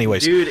poverty.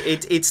 Anyways. Dude,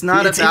 it's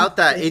not about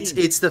that.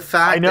 It's the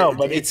fact I know,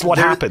 but it's what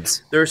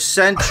happens. They're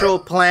central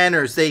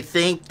planners. They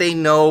think they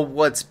know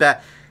what's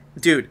best.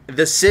 Dude,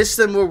 the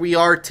system where we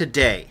are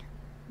today,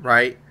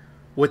 right,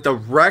 with the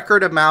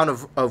record amount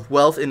of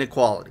wealth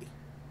inequality,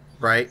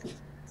 right?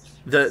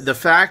 The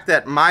fact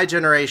that my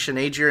generation,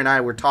 Adrian and I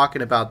were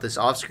talking about this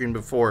off screen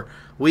before,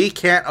 we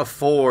can't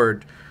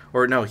afford,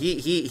 or no,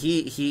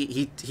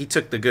 he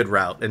took the good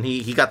route and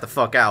he got the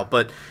fuck out.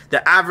 But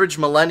the average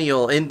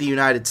millennial in the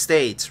United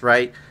States,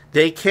 right?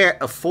 They can't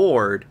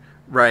afford,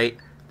 right?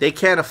 They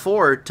can't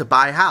afford to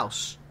buy a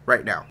house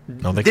right now.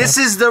 No, they this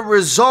can't. is the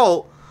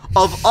result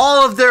of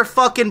all of their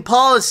fucking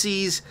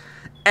policies,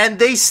 and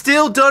they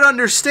still don't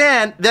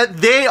understand that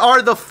they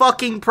are the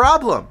fucking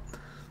problem.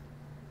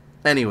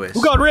 Anyways,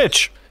 Who got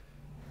rich?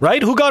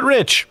 Right? Who got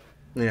rich?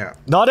 yeah.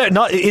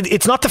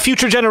 It's not the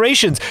future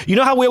generations. You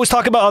know how we always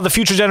talk about how the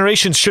future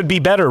generations should be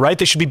better, right?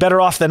 They should be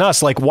better off than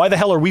us. Like, why the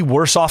hell are we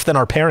worse off than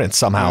our parents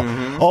somehow?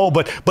 Mm-hmm. Oh,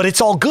 but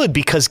it's all good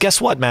because guess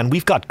what, man?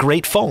 We've got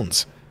great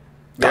phones.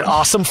 They're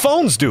awesome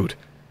phones, dude.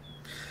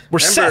 We're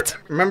set.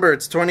 Remember,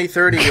 it's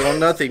 2030. You own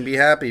nothing. Be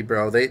happy,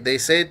 bro. They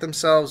say it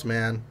themselves,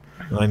 man.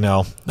 I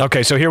know.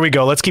 Okay, so here we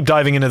go. Let's keep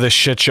diving into this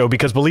shit show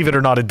because believe it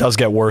or not, it does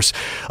get worse.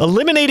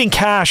 Eliminating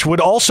cash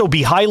would also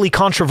be highly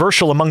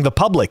controversial among the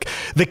public.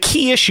 The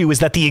key issue is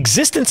that the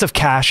existence of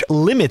cash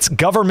limits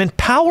government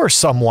power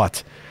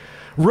somewhat.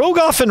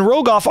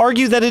 Rogoff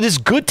argue that it is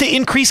good to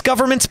increase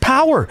government's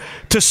power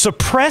to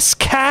suppress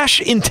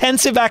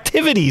cash-intensive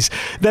activities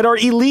that are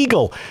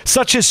illegal,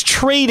 such as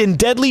trade in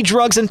deadly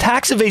drugs and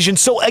tax evasion.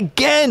 So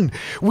again,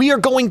 we are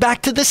going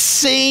back to the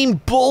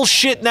same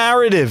bullshit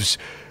narratives.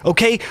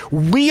 Okay,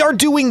 we are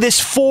doing this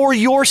for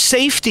your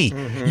safety.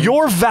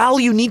 Your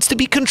value needs to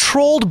be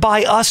controlled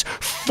by us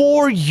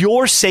for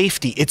your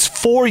safety. It's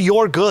for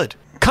your good.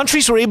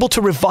 Countries were able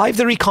to revive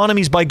their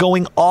economies by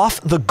going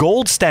off the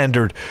gold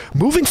standard.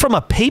 Moving from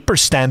a paper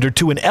standard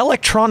to an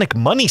electronic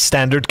money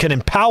standard can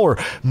empower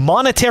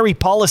monetary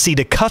policy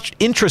to cut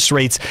interest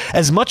rates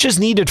as much as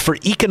needed for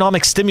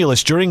economic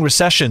stimulus during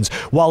recessions,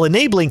 while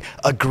enabling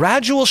a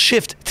gradual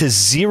shift to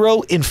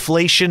zero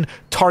inflation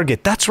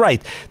target. That's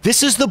right.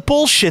 This is the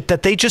bullshit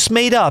that they just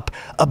made up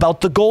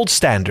about the gold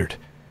standard.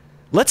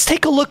 Let's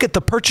take a look at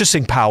the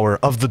purchasing power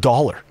of the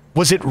dollar.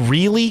 Was it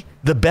really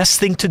the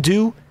best thing to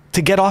do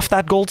to get off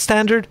that gold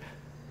standard?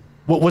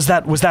 What was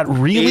that? Was that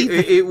really?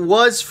 It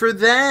was for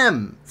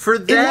them. For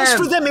them. It was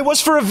for them. It was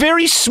for a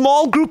very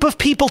small group of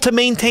people to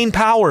maintain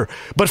power.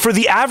 But for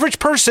the average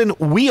person,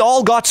 we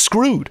all got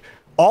screwed.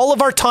 All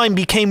of our time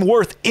became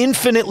worth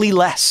infinitely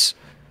less.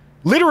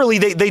 Literally,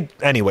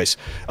 anyways.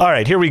 All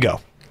right, here we go.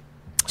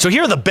 So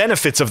here are the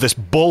benefits of this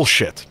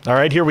bullshit. All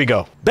right, here we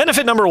go.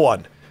 Benefit number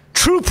 1.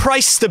 True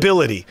price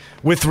stability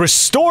with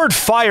restored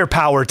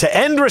firepower to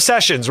end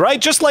recessions, right?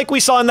 Just like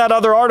we saw in that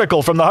other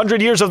article from the 100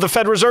 years of the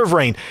Fed Reserve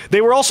reign. They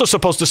were also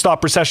supposed to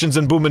stop recessions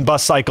and boom and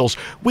bust cycles.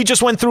 We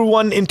just went through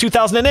one in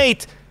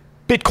 2008.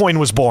 Bitcoin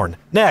was born.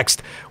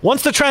 Next,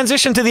 once the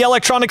transition to the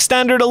electronic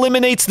standard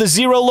eliminates the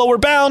zero lower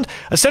bound,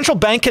 a central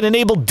bank can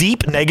enable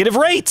deep negative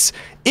rates,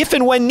 if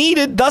and when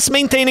needed, thus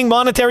maintaining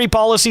monetary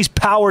policy's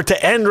power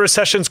to end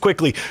recessions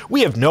quickly.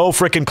 We have no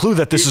freaking clue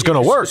that this is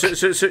going to work.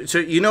 So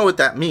you know what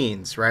that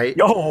means, right?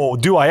 Oh,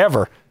 do I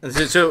ever?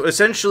 So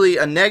essentially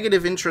a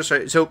negative interest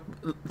rate. So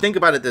think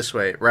about it this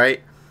way,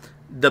 right?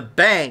 The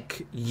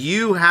bank,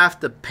 you have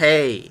to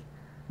pay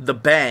the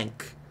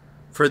bank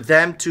for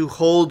them to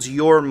hold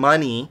your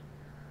money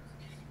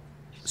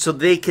so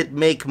they could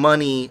make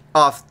money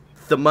off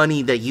the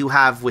money that you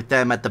have with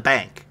them at the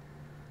bank.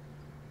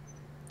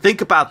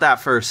 Think about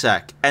that for a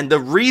sec. And the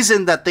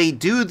reason that they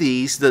do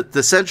these,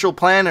 the central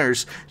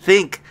planners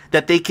think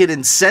that they can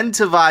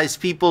incentivize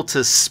people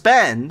to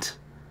spend,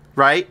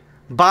 right,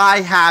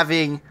 by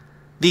having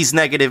these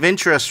negative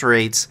interest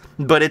rates,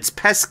 but it's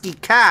pesky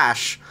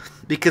cash,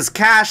 because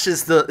cash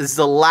is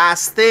the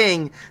last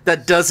thing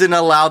that doesn't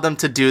allow them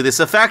to do this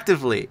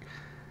effectively.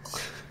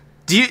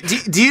 Do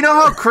you know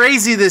how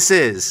crazy this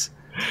is?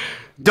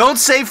 Don't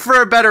save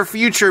for a better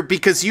future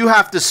because you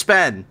have to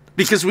spend,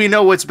 because we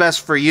know what's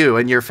best for you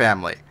and your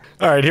family.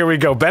 All right, here we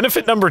go.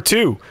 Benefit number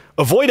 2.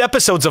 Avoid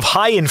episodes of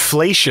high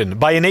inflation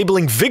by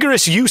enabling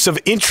vigorous use of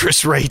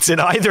interest rates in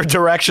either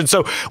direction.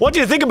 So what do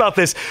you think about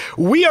this?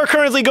 We are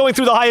currently going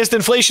through the highest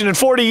inflation in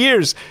 40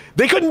 years.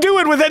 They couldn't do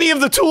it with any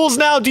of the tools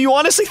now. Do you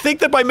honestly think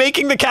that by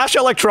making the cash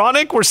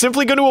electronic, we're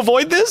simply going to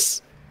avoid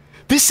this?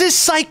 This is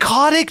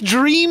psychotic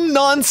dream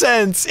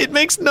nonsense. It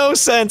makes no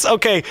sense.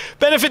 Okay,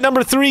 benefit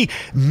number 3,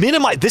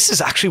 minimize. This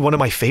is actually one of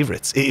my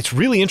favorites. It's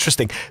really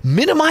interesting.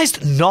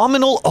 Minimized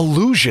nominal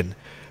illusion.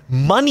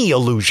 Money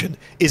illusion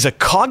is a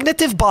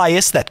cognitive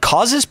bias that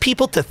causes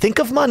people to think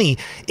of money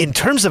in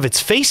terms of its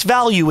face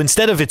value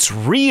instead of its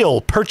real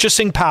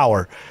purchasing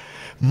power.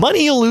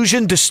 Money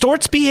illusion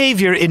distorts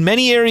behavior in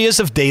many areas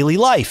of daily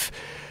life.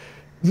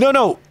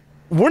 No,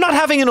 we're not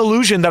having an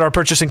illusion that our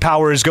purchasing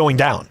power is going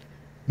down.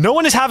 No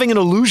one is having an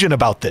illusion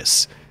about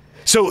this.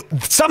 So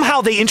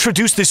somehow they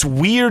introduced this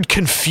weird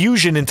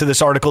confusion into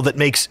this article that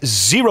makes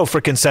zero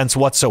freaking sense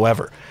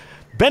whatsoever.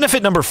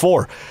 Benefit number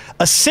 4,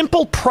 a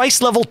simple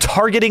price level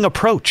targeting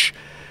approach.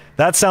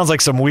 That sounds like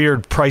some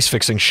weird price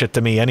fixing shit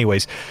to me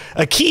anyways.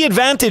 A key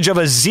advantage of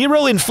a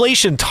zero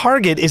inflation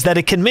target is that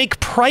it can make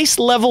price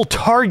level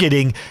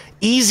targeting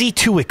easy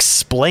to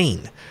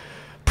explain.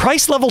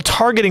 Price level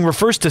targeting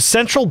refers to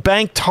central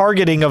bank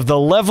targeting of the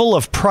level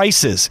of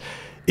prices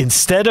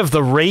instead of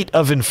the rate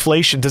of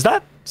inflation. Does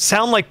that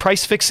sound like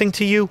price fixing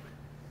to you?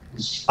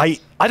 I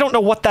don't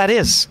know what that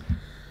is.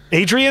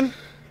 Adrian?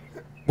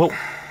 Well,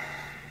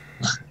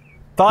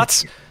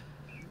 thoughts?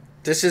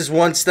 This is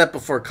one step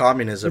before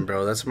communism,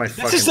 bro. That's my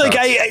fucking This is like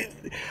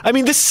I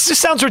mean, this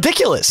just sounds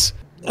ridiculous.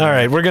 All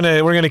right, we're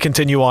gonna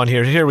continue on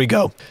here. Here we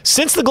go.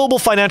 Since the global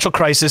financial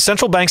crisis,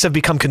 central banks have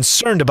become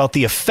concerned about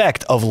the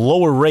effect of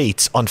lower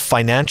rates on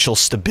financial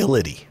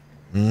stability.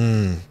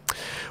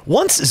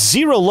 Once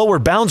zero lower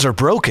bounds are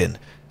broken,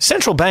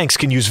 central banks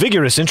can use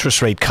vigorous interest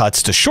rate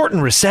cuts to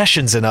shorten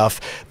recessions enough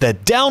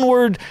that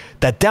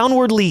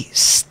downwardly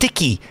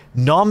sticky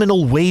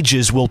nominal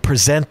wages will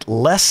present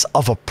less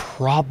of a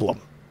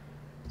problem.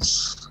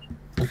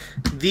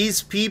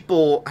 These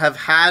people have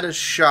had a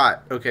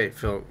shot. Okay,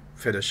 Phil,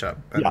 finish up.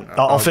 Yeah,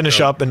 I'll finish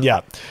up. And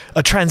yeah,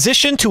 a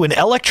transition to an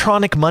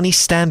electronic money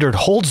standard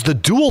holds the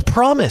dual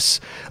promise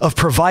of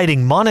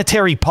providing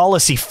monetary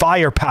policy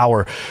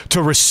firepower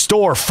to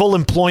restore full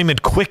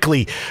employment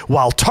quickly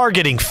while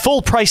targeting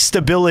full price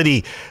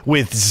stability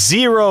with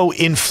zero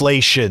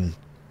inflation.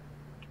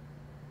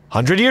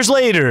 100 years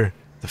later,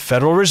 the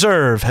Federal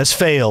Reserve has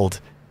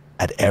failed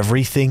at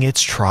everything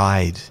it's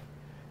tried.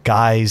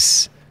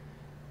 Guys,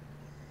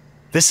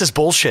 this is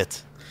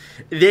bullshit.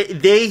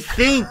 They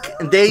think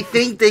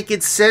they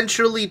could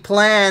centrally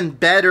plan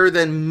better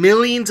than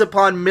millions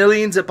upon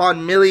millions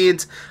upon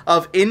millions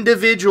of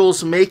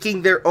individuals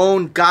making their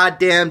own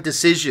goddamn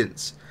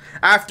decisions.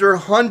 After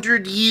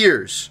 100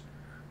 years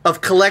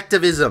of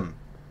collectivism,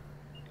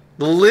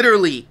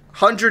 literally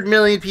 100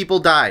 million people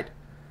died.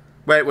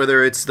 Right,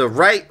 whether it's the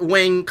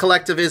right-wing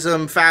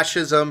collectivism,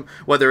 fascism,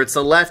 whether it's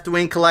the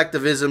left-wing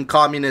collectivism,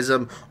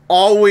 communism,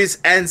 always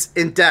ends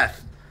in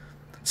death.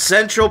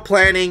 Central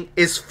planning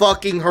is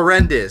fucking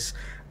horrendous.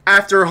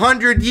 After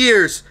 100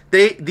 years,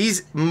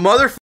 these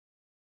motherfuckers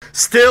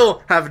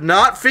still have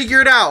not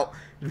figured out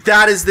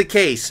that is the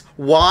case.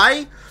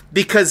 Why?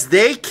 Because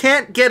they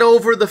can't get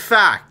over the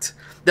fact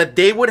that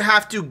they would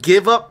have to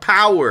give up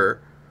power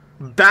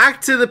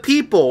back to the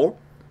people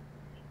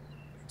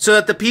so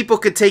that the people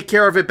could take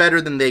care of it better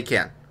than they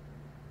can.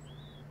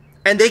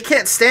 And they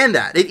can't stand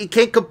that. It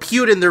can't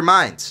compute in their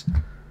minds.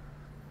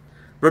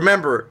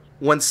 Remember,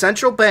 when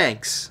central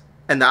banks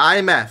and the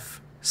IMF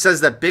says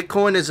that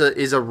Bitcoin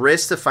is a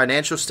risk to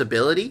financial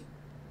stability,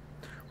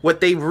 what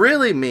they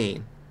really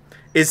mean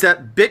is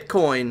that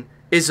Bitcoin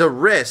is a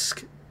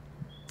risk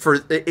for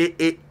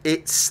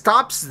it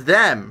stops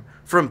them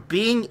from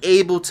being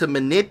able to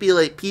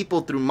manipulate people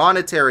through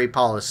monetary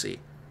policy.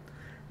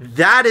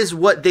 That is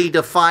what they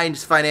define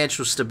as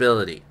financial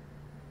stability.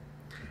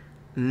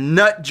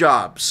 Nut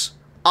jobs.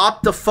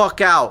 Opt the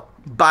fuck out.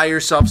 Buy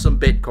yourself some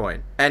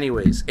Bitcoin.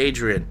 Anyways,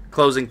 Adrian,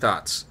 closing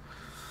thoughts.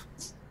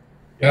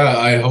 Yeah,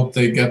 I hope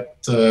they get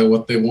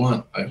what they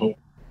want. I hope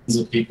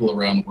there's people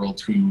around the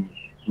world who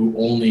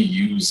only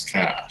use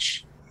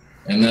cash.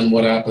 And then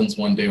what happens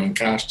one day when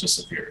cash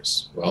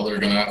disappears? Well, they're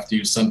going to have to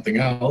use something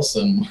else,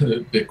 and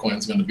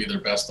Bitcoin's going to be their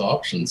best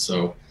option.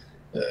 So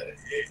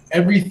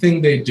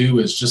everything they do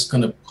is just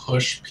going to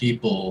push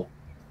people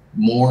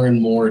more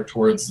and more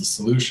towards the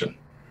solution,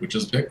 which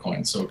is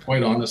Bitcoin. So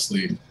quite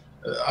honestly,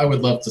 I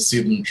would love to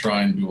see them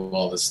try and do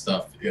all this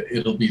stuff.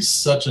 It'll be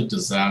such a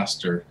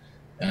disaster.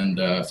 And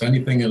if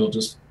anything, it'll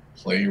just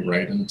play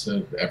right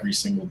into every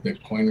single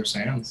Bitcoiner's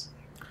hands.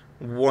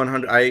 I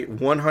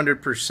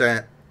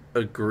 100%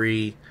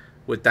 agree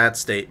with that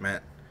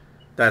statement.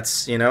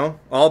 That's,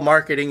 all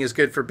marketing is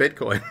good for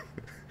Bitcoin.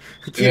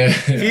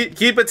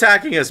 Keep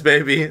attacking us,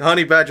 baby.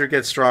 Honey Badger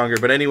gets stronger.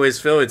 But anyways,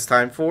 Phil, it's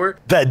time for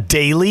the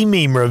Daily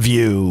Meme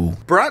Review.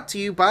 Brought to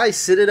you by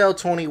Citadel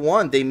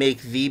 21. They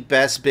make the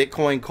best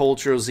Bitcoin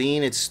cultural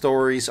zine. It's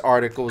stories,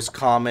 articles,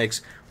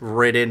 comics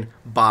written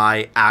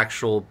by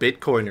actual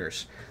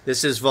Bitcoiners.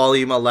 This is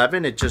volume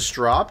 11. It just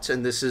dropped,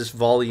 and this is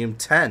volume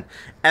 10.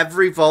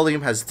 Every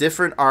volume has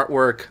different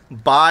artwork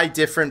by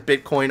different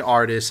Bitcoin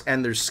artists,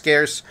 and they're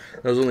scarce.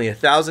 There's only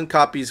 1,000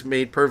 copies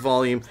made per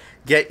volume.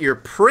 Get your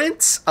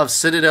prints of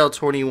Citadel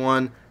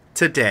 21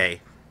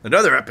 today.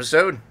 Another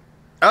episode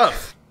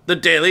of the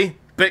Daily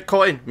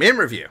Bitcoin Meme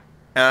Review.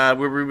 Where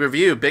we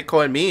review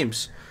Bitcoin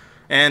memes,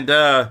 and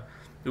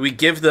we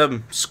give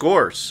them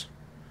scores.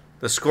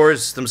 The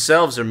scores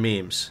themselves are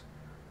memes.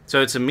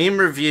 So it's a meme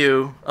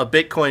review of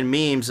Bitcoin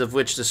memes, of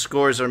which the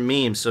scores are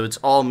memes. So it's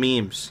all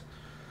memes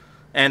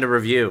and a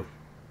review,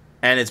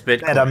 and it's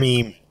Bitcoin. And a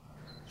meme.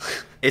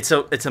 It's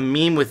a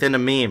meme within a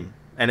meme,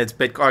 and it's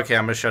Bitcoin. Okay,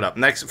 I'm gonna shut up.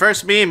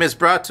 First meme is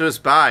brought to us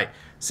by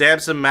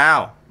Samson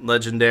Mao,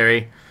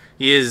 legendary.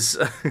 He is,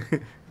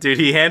 dude.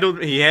 He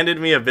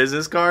handed me a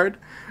business card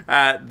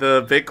at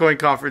the Bitcoin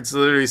conference.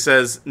 Literally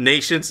says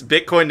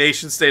Bitcoin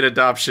nation state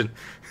adoption.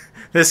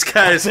 This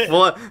guy is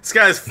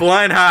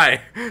flying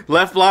high.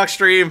 Left block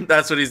stream.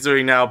 That's what he's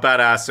doing now.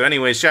 Badass. So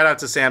anyway, shout out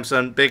to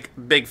Samsung.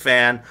 Big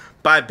fan.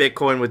 Buy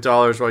Bitcoin with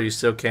dollars while you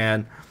still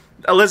can.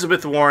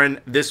 Elizabeth Warren,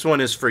 this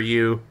one is for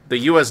you. The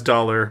US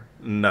dollar,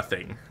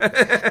 nothing.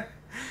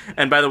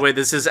 And by the way,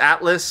 this is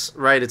Atlas,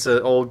 right? It's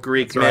an old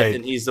Greek myth, right,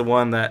 and he's the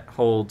one that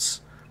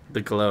holds the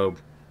globe.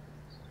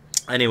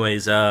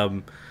 Anyways,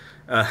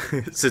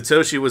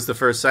 Satoshi was the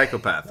first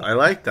psychopath. I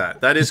like that.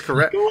 That is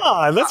correct. Come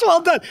on, that's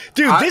well done.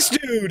 Dude, this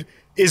dude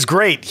is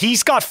great.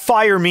 He's got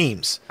fire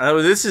memes.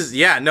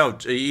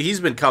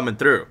 He's been coming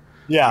through.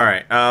 Yeah. All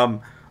right.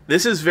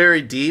 This is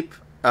very deep.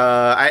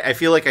 I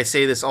feel like I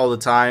say this all the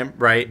time,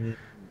 right? Mm-hmm.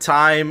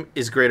 Time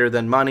is greater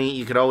than money.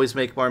 You could always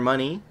make more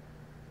money,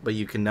 but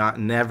you cannot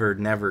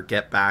never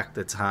get back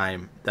the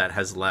time that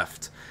has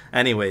left.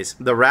 Anyways,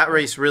 the rat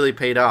race really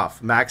paid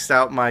off. Maxed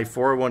out my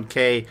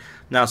 401k,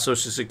 now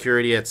Social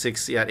Security at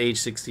age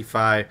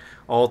 65,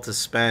 all to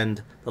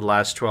spend the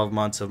last 12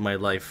 months of my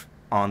life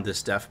on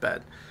this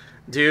deathbed.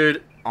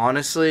 Dude,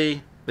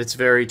 honestly, it's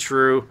very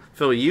true.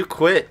 Phil, you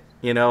quit.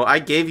 I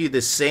gave you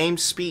the same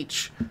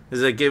speech. I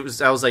was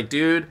like,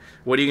 dude,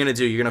 what are you going to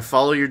do? You're going to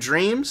follow your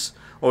dreams?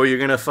 Or you're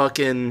going to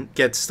fucking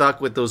get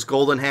stuck with those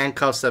golden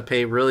handcuffs that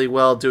pay really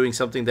well doing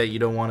something that you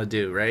don't want to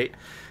do, right?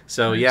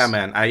 So, nice. Yeah,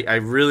 man, I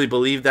really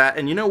believe that.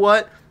 And you know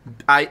what?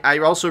 I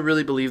also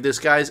really believe this,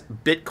 guys.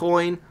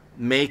 Bitcoin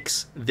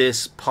makes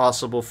this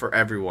possible for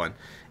everyone.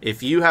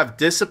 If you have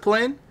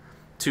discipline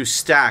to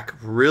stack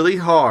really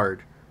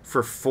hard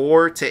for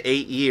 4 to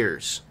 8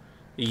 years,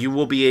 you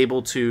will be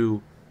able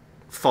to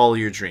follow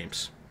your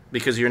dreams.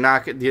 Because you're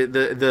not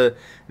the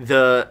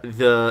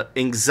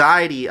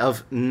anxiety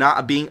of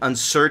not being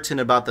uncertain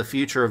about the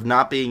future, of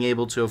not being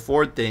able to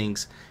afford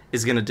things,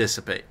 is going to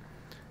dissipate.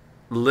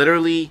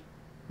 Literally,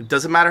 it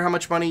doesn't matter how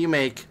much money you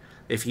make.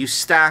 If you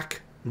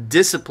stack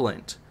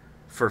disciplined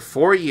for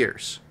 4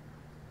 years,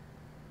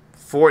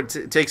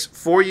 it takes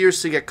 4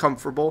 years to get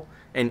comfortable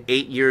and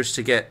 8 years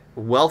to get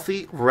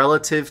wealthy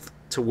relative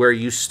to where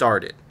you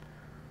started.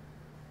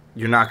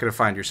 You're not going to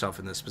find yourself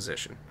in this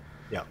position.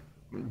 Yeah.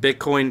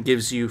 Bitcoin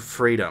gives you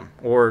freedom.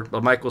 Or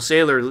Michael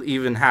Saylor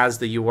even has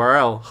the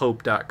URL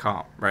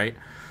hope.com, right?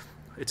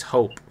 It's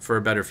hope for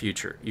a better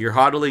future. You're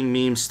hodling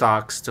meme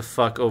stocks to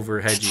fuck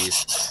over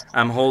hedgies.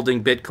 I'm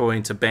holding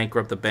Bitcoin to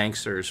bankrupt the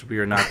banksters. We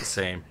are not the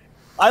same.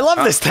 I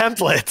love this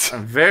template.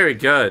 Very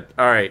good.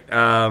 All right.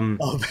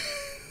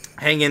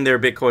 Hang in there,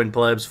 Bitcoin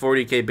plebs.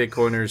 40K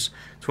Bitcoiners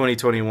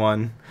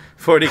 2021.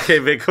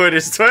 40K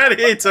Bitcoiners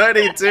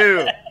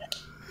 2022.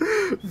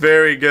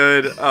 Very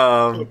good.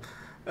 Come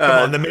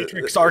on, the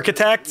Matrix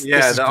Architect?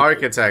 Yeah, the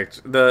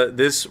Architect.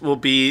 This will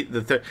be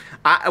the third.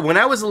 When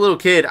I was a little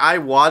kid, I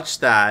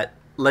watched that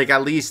like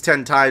at least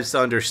 10 times to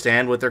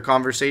understand what their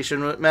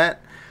conversation meant.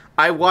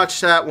 I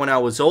watched that when I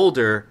was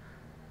older,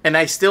 and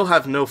I still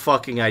have no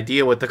fucking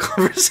idea what the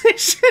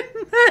conversation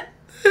meant.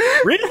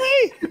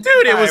 Really?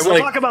 Dude, it was we'll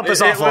like... talk about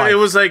this offline. It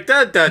was like...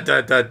 Da.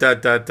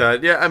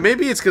 Yeah,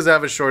 maybe it's because I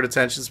have a short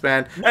attention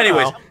span. No.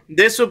 Anyways,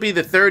 this will be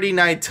the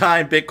 39th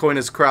time Bitcoin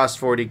has crossed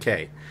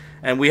 40K.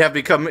 And we have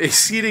become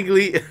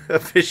exceedingly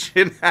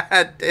efficient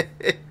at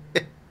it.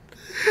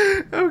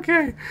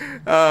 Okay.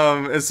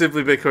 And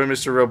Simply Bitcoin,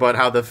 Mr. Robot,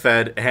 how the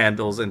Fed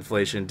handles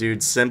inflation.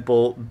 Dude,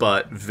 simple,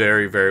 but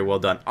very, very well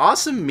done.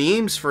 Awesome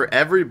memes for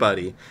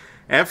everybody.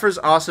 And for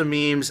awesome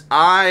memes,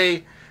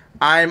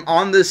 I'm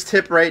on this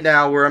tip right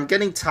now where I'm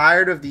getting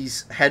tired of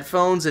these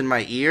headphones in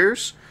my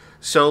ears.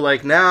 So,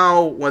 like,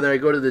 now, whether I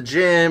go to the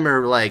gym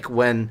or, like,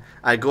 when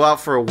I go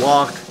out for a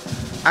walk,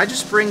 I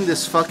just bring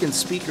this fucking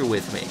speaker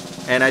with me.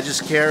 And I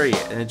just carry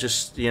it. And it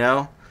just, you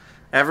know,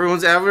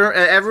 everyone's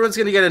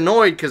gonna get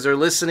annoyed because they're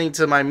listening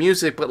to my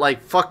music. But,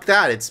 like, fuck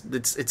that.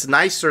 It's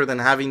nicer than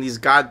having these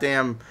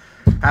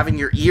having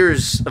your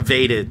ears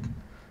evaded.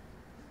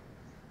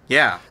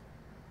 Yeah.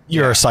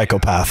 You're a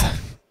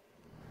psychopath.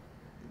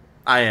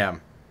 I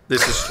am.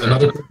 This is true. And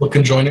other people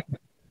can join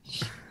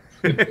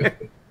in.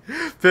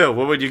 Phil,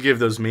 what would you give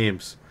those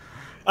memes?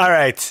 All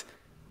right.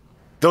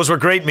 Those were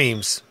great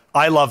memes.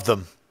 I love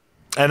them.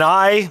 And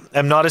I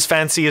am not as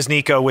fancy as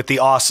Nico with the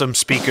awesome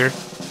speaker,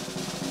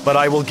 but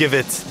I will give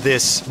it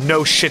this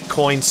no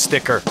shitcoin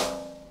sticker.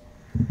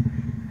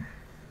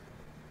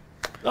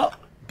 Oh.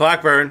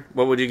 Blackburn,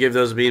 what would you give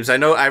those memes?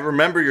 I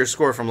remember your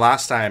score from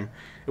last time.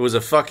 It was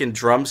a fucking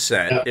drum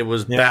set. Yeah. It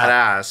was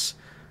badass.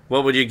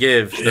 What would you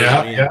give those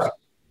memes? Yeah.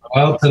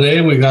 Well,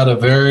 today we got a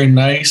very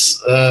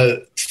nice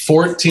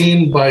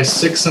 14 by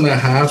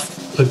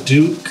 6.5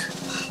 Paduk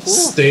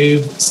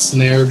stave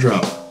snare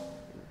drum.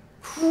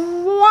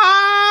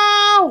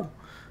 Wow!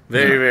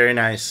 Very, very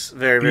nice.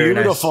 Very, very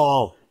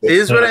beautiful. Nice.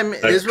 This is what I mean.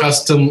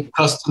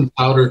 Custom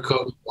powder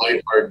coated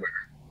white hardware.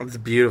 It's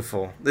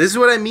beautiful. This is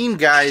what I mean,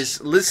 guys.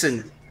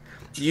 Listen,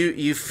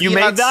 you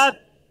made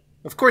that?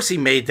 Of course, he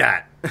made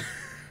that.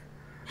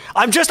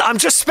 I'm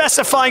just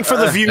specifying for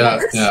the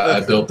viewers. Yeah,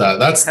 I built that.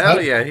 That's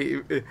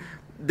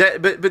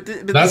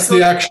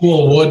the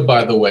actual wood,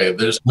 by the way.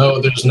 There's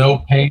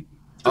no paint.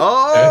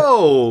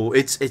 Oh, okay.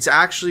 It's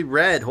actually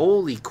red.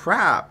 Holy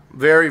crap!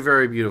 Very,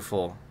 very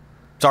beautiful.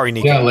 Sorry,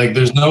 Nico. Yeah, like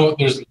there's no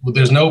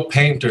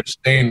paint or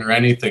stain or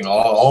anything.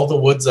 All the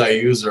woods I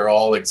use are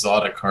all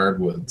exotic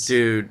hardwoods.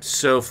 Dude,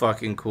 so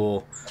fucking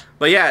cool.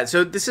 But yeah,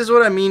 so this is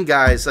what I mean,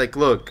 guys. Like,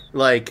 look,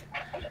 like,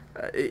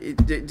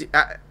 it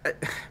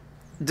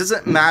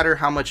doesn't matter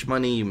how much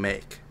money you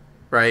make,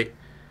 right?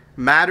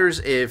 Matters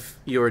if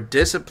you're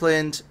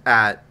disciplined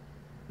at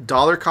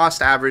dollar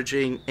cost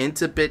averaging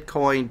into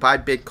Bitcoin, buy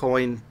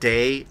Bitcoin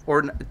day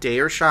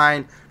or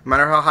shine, no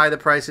matter how high the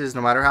price is,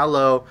 no matter how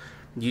low.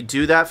 You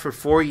do that for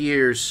 4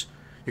 years,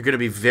 you're going to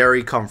be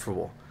very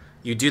comfortable.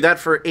 You do that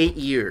for 8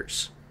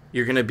 years,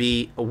 you're going to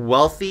be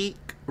wealthy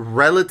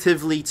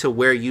relatively to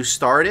where you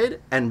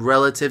started and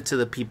relative to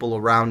the people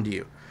around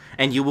you.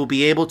 And you will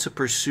be able to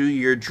pursue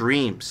your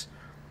dreams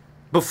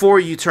before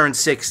you turn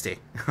 60,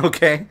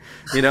 okay?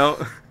 You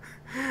know?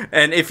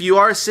 And if you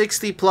are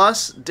 60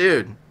 plus,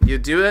 dude, you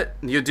do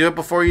it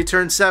before you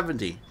turn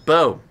 70.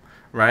 Boom.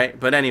 Right?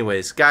 But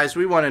anyways, guys,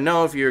 we want to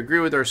know if you agree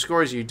with our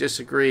scores, you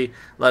disagree,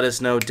 let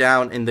us know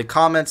down in the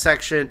comment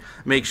section.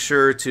 Make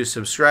sure to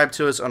subscribe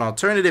to us on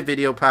alternative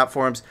video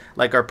platforms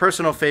like our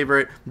personal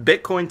favorite,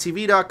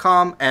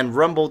 BitcoinTV.com and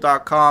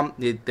Rumble.com.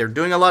 They're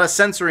doing a lot of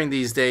censoring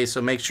these days,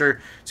 so make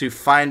sure to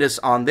find us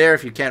on there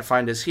if you can't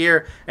find us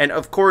here. And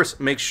of course,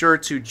 make sure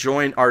to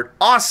join our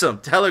awesome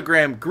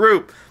Telegram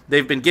group,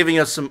 They've been giving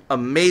us some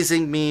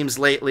amazing memes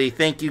lately.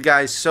 Thank you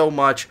guys so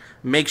much.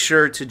 Make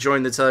sure to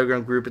join the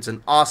Telegram group. It's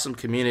an awesome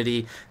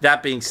community.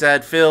 That being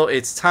said, Phil,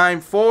 it's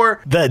time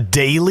for the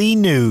Daily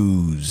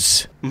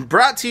News.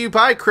 Brought to you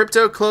by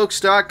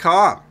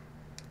CryptoCloaks.com.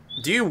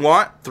 Do you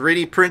want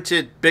 3D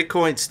printed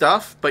Bitcoin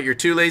stuff, but you're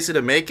too lazy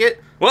to make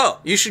it?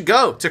 Well, you should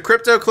go to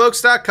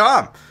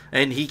CryptoCloaks.com,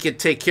 and he can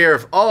take care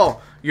of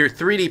all your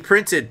 3D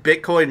printed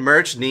Bitcoin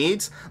merch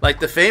needs, like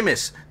the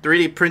famous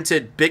 3D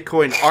printed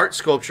Bitcoin art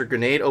sculpture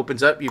grenade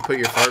opens up. You put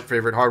your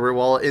favorite hardware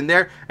wallet in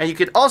there, and you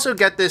can also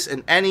get this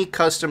in any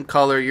custom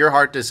color your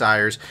heart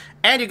desires.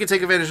 And you can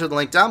take advantage of the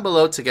link down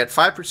below to get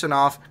 5%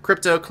 off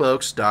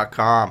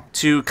CryptoCloaks.com.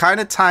 To kind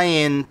of tie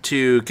in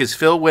to, because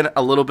Phil went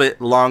a little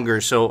bit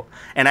longer,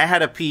 and I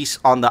had a piece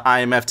on the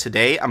IMF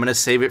today. I'm going to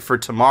save it for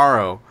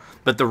tomorrow.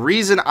 But the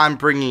reason I'm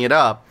bringing it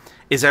up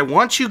is I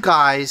want you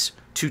guys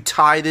to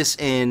tie this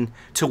in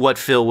to what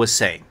Phil was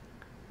saying,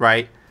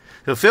 right?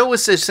 So Phil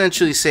was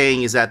essentially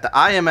saying is that the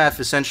IMF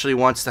essentially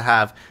wants to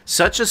have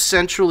such a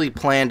centrally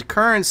planned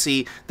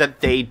currency that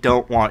they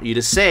don't want you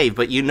to save.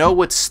 But you know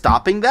what's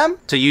stopping them?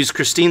 To use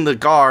Christine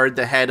Lagarde,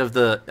 the head of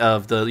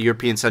the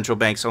European Central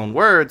Bank's own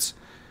words,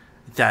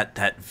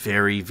 that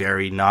very,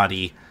 very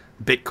naughty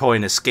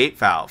Bitcoin escape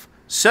valve.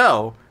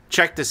 So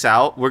check this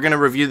out. We're going to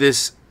review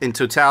this in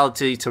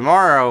totality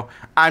tomorrow.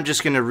 I'm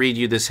just going to read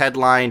you this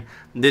headline.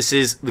 This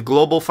is the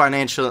Global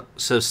Financial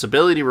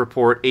Stability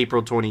Report,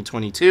 April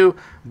 2022,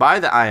 by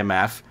the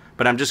IMF.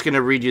 But I'm just going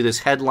to read you this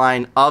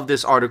headline of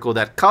this article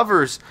that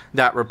covers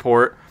that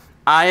report.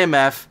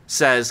 IMF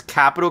says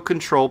capital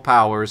control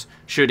powers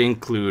should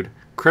include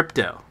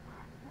crypto.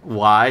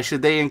 Why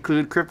should they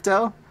include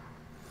crypto?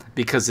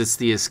 Because it's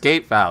the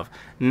escape valve.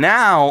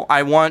 Now,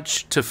 I want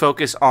to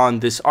focus on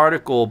this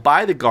article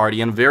by The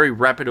Guardian, a very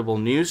reputable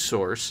news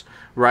source,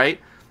 right?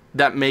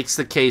 That makes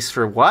the case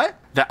for what?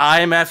 The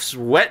IMF's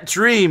wet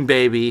dream,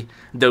 baby.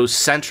 Those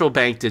central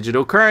bank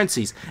digital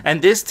currencies.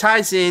 And this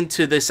ties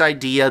into this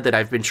idea that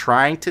I've been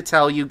trying to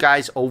tell you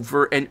guys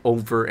over and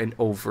over and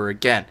over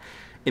again.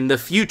 In the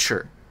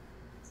future,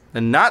 the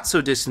not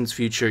so distant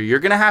future, you're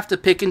going to have to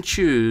pick and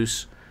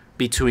choose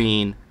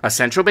between a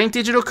central bank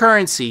digital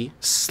currency,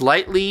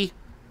 slightly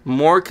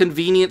more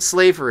convenient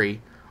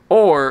slavery,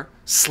 or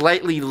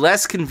slightly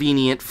less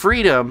convenient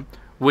freedom,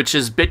 which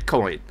is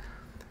Bitcoin.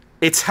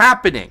 It's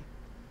happening.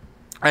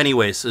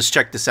 Anyways, let's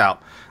check this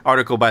out.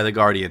 Article by The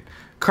Guardian.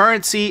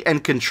 Currency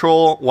and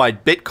control, why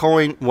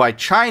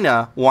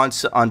China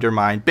wants to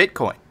undermine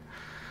Bitcoin.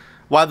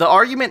 While the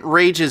argument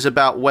rages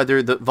about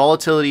whether the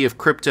volatility of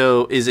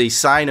crypto is a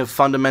sign of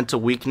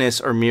fundamental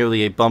weakness or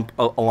merely a bump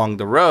along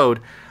the road,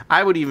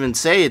 I would even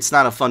say it's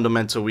not a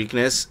fundamental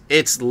weakness.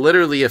 It's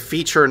literally a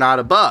feature, not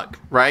a bug,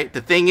 right?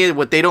 The thing is,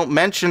 what they don't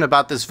mention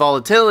about this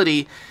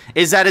volatility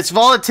is that it's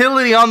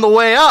volatility on the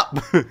way up.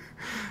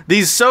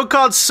 These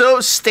so-called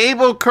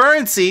stable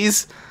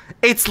currencies,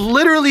 it's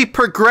literally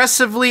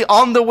progressively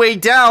on the way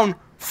down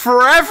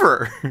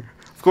forever.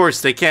 Of course,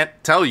 they can't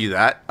tell you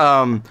that.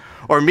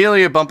 Or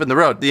merely a bump in the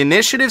road. The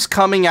initiatives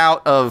coming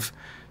out of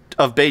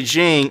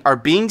Beijing are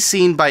being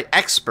seen by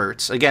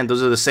experts, again,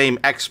 those are the same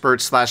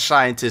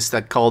experts/scientists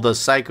that called us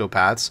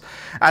psychopaths,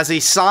 as a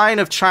sign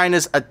of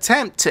China's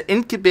attempt to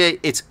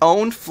incubate its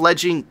own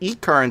fledgling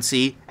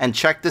e-currency. And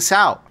check this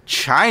out.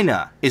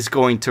 China is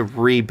going to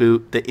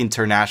reboot the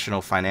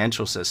international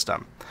financial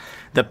system.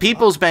 The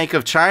People's Bank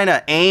of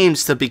China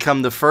aims to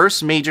become the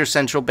first major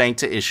central bank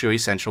to issue a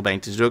central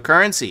bank digital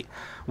currency.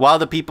 While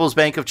the People's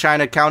Bank of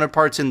China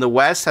counterparts in the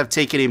West have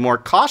taken a more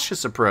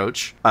cautious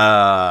approach,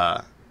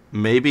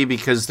 maybe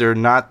because they're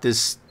not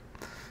this,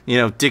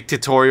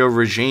 dictatorial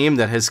regime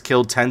that has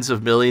killed tens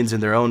of millions in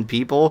their own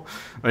people,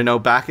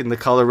 back in the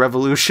Color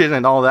Revolution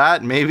and all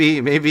that. Maybe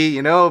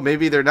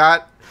they're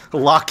not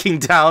locking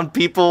down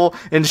people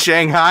in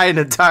Shanghai and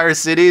entire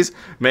cities.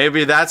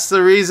 Maybe that's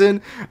the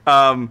reason.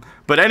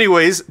 But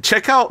anyways,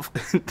 check out,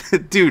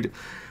 dude,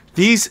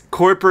 these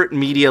corporate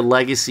media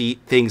legacy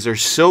things are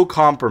so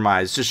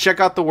compromised. Just check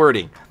out the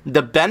wording.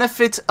 The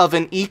benefits of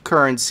an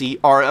e-currency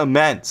are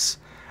immense.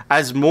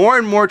 As more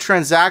and more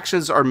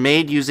transactions are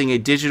made using a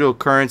digital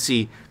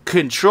currency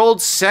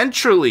controlled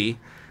centrally,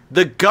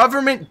 the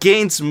government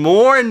gains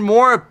more and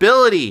more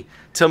ability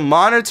to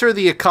monitor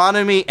the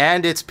economy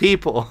and its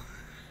people.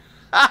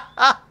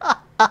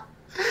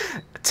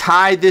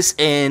 Tie this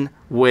in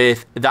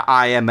with the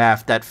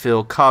IMF that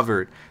Phil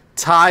covered.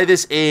 Tie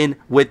this in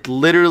with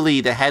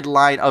literally the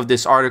headline of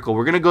this article.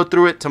 We're going to go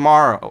through it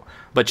tomorrow,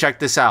 but check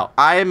this out.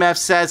 IMF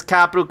says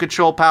capital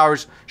control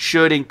powers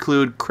should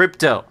include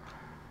crypto.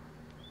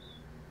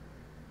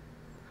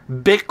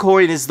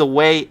 Bitcoin is the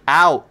way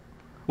out,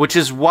 which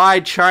is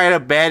why China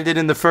banned it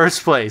in the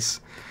first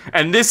place.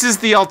 And this is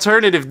the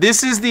alternative.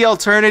 This is the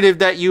alternative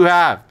that you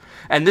have.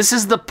 And this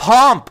is the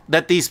pomp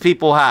that these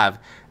people have.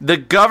 The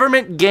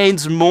government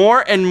gains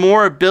more and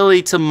more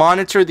ability to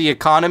monitor the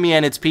economy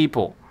and its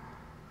people.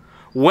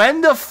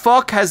 When the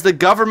fuck has the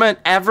government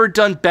ever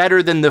done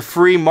better than the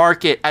free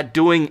market at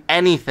doing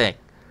anything?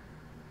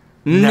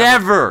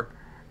 Never.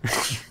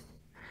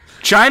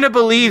 China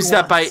believes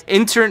that by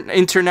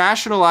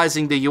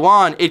internationalizing the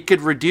yuan, it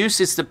could reduce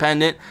its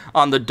dependence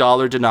on the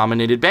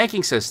dollar-denominated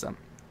banking system.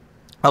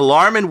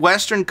 Alarm in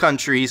Western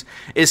countries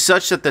is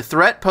such that the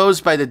threat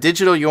posed by the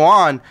digital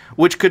yuan,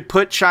 which could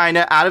put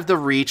China out of the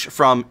reach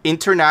from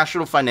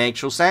international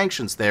financial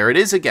sanctions. There it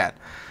is again.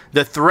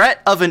 The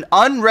threat of an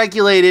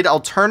unregulated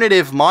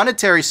alternative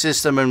monetary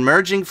system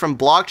emerging from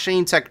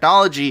blockchain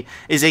technology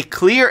is a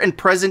clear and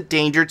present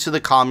danger to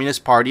the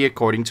Communist Party,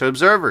 according to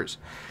observers.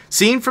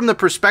 Seen from the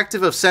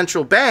perspective of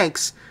central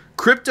banks,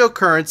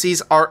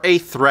 cryptocurrencies are a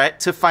threat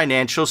to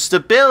financial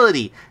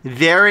stability.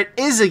 There it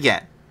is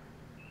again.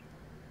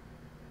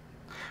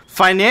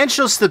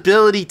 Financial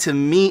stability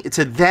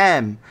to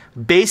them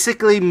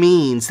basically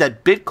means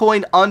that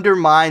Bitcoin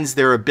undermines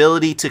their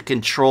ability to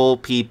control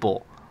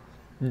people.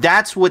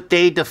 That's what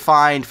they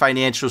define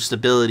financial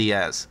stability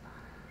as.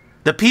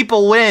 The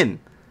people win.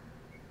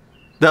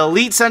 The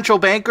elite central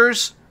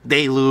bankers,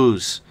 they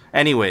lose.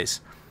 Anyways,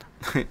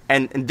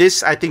 and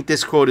this, I think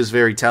this quote is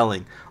very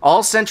telling.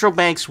 All central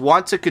banks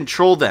want to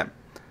control them.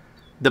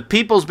 The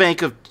People's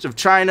Bank of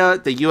China,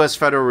 the U.S.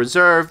 Federal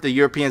Reserve, the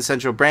European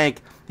Central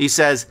Bank, he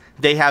says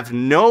they have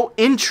no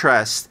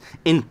interest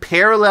in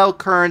parallel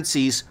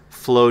currencies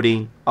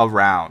floating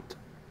around.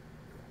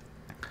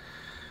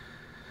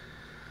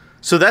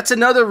 So that's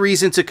another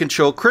reason to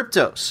control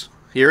cryptos.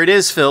 Here it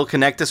is, Phil.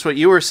 Connect us what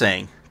you were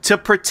saying. To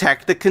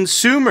protect the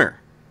consumer.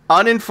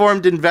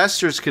 Uninformed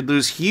investors could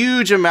lose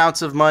huge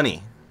amounts of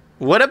money.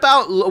 What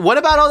about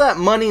all that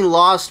money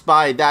lost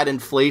by that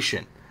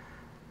inflation?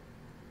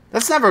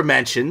 That's never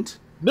mentioned.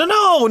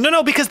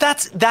 No, because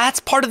that's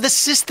part of the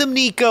system,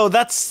 Nico.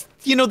 That's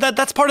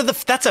part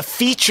of that's a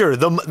feature.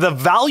 The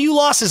value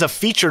loss is a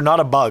feature, not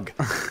a bug.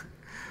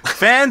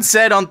 Fans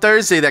said on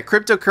Thursday that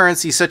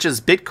cryptocurrencies such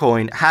as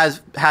Bitcoin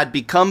had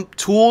become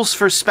tools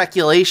for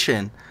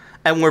speculation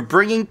and were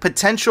bringing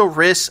potential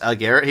risks,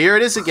 here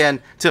it is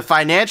again, to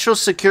financial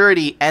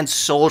security and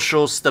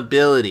social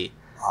stability.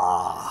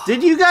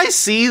 Did you guys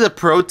see the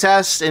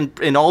protests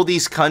in all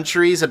these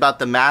countries about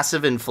the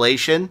massive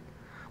inflation?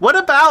 What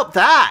about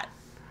that?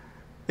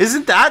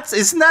 Isn't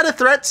that a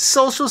threat to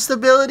social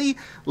stability?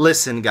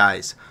 Listen,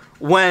 guys,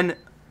 when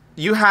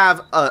you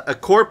have a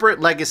corporate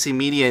legacy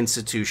media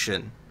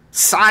institution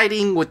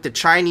siding with the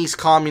Chinese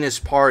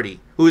Communist Party,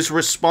 who is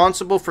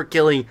responsible for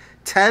killing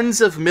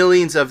tens of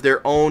millions of their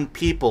own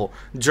people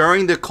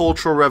during the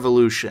Cultural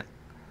Revolution,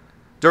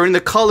 during the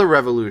Color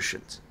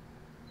Revolutions,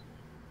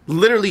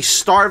 literally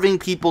starving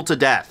people to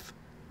death,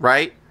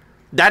 right?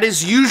 That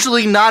is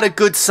usually not a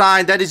good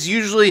sign. That is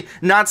usually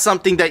not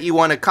something that you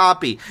want to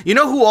copy. You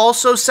know who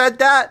also said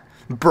that?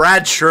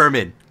 Brad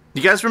Sherman.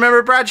 You guys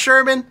remember Brad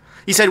Sherman?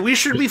 He said we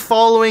should be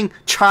following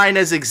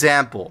China's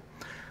example.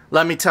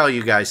 Let me tell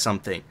you guys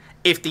something.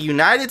 If the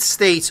United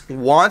States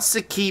wants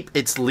to keep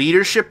its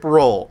leadership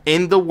role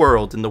in the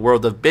world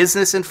of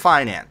business and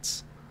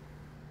finance,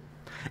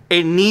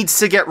 it needs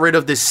to get rid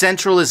of this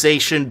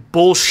centralization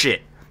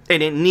bullshit.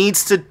 And it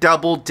needs to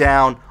double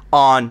down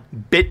on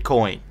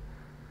Bitcoin,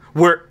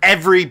 where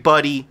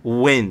everybody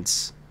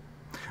wins.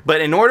 But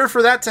in order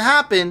for that to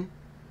happen,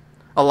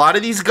 a lot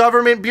of these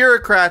government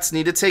bureaucrats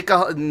need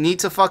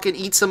to fucking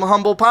eat some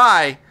humble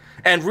pie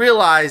and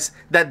realize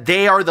that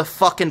they are the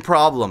fucking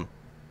problem.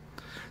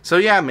 So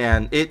yeah,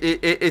 man,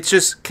 it's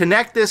just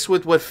connect this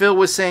with what Phil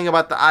was saying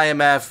about the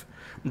IMF.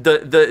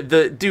 The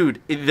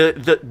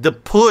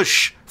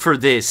push for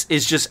this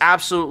is just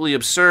absolutely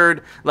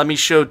absurd. Let me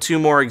show two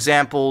more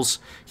examples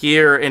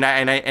here. And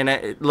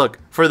I look,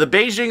 for the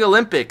Beijing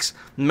Olympics,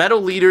 medal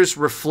leaders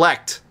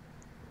reflect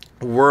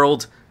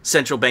world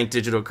central bank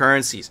digital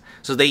currencies.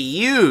 So they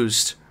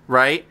used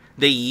the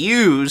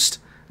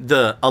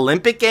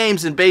Olympic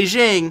Games in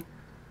Beijing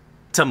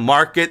to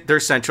market their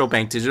central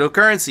bank digital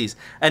currencies.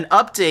 An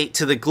update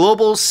to the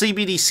global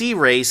CBDC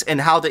race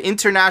and how the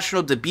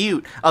international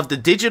debut of the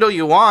digital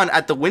yuan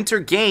at the Winter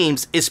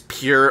Games is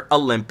pure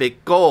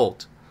Olympic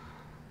gold.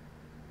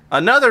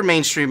 Another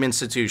mainstream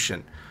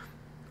institution.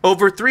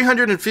 Over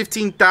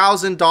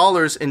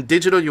 $315,000 in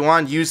digital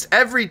yuan used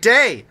every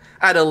day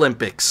at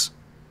Olympics.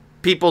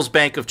 People's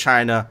Bank of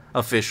China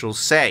officials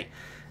say.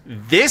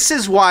 This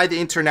is why the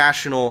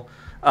International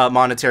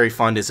Monetary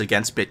Fund is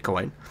against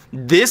Bitcoin.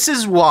 This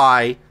is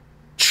why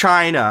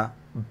China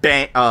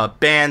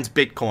bans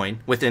Bitcoin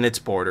within its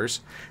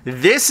borders.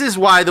 This is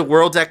why the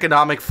World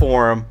Economic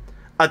Forum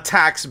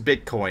attacks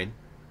Bitcoin.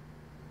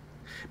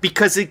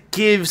 Because it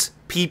gives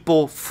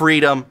people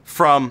freedom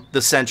from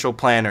the central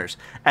planners.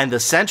 And the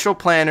central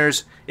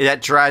planners,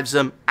 that drives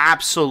them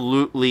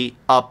absolutely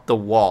up the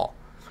wall.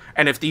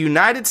 And if the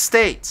United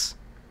States,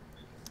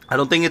 I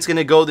don't think it's going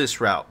to go this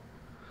route,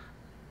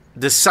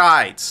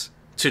 decides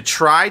to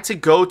try to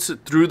go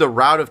through the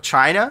route of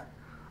China,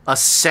 a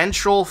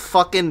central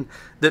fucking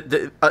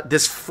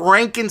this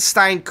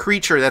Frankenstein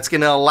creature that's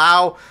going to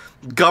allow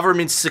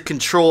governments to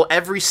control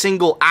every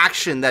single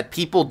action that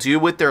people do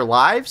with their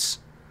lives,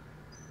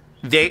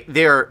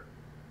 they're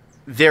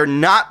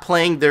not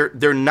playing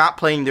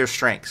their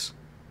strengths.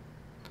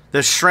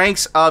 The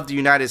strengths of the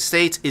United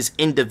States is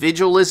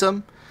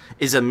individualism,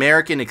 is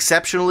American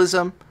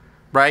exceptionalism,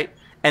 right?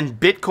 And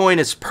Bitcoin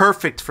is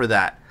perfect for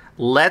that.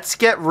 Let's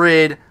get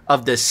rid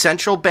of the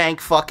central bank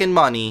fucking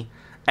money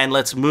and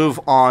let's move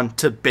on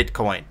to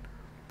Bitcoin.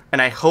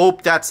 And I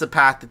hope that's the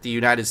path that the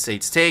United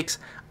States takes.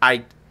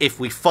 If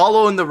we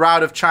follow in the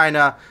route of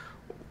China,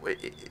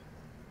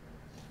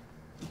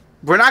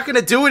 we're not going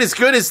to do it as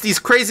good as these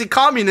crazy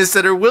communists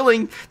that are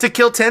willing to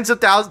kill tens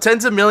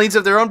of millions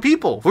of their own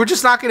people. We're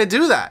just not going to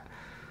do that.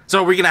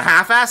 So are we going to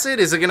half-ass it?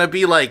 Is it going to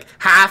be like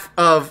half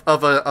of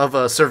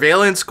a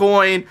surveillance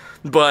coin,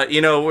 but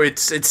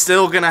it's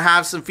still going to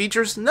have some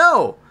features?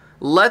 No.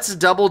 Let's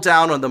double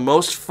down on the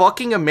most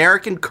fucking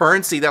American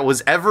currency that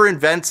was ever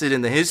invented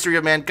in the history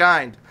of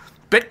mankind,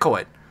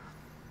 Bitcoin.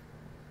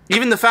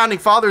 Even the founding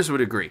fathers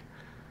would agree.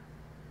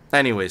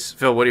 Anyways,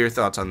 Phil, what are your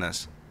thoughts on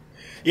this?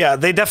 Yeah,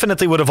 they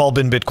definitely would have all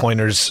been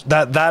Bitcoiners.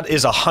 That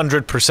is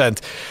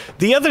 100%.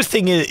 The other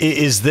thing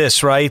is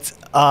this, right?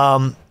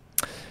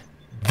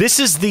 This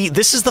is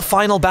the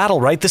final battle,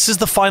 right? This is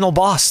the final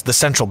boss. The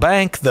central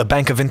bank, the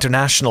Bank of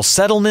International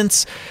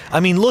Settlements.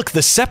 I mean, look,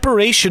 the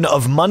separation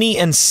of money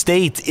and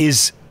state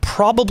is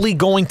probably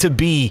going to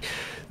be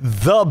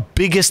the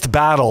biggest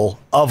battle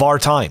of our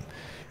time.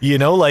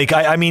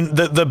 I mean,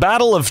 the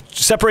battle of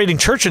separating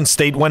church and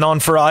state went on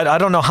for, I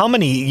don't know how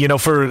many,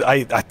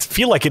 I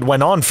feel like it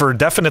went on for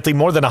definitely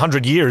more than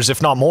 100 years,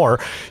 if not more,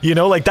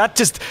 that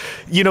just,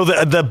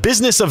 the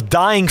business of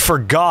dying for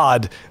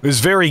God is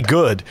very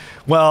good.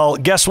 Well,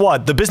 guess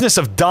what? The business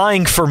of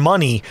dying for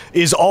money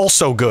is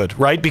also good,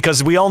 right?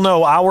 Because we all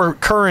know our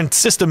current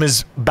system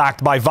is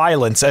backed by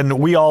violence, and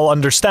we all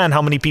understand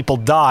how many people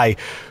die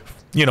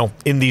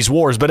in these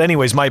wars. But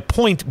anyways, my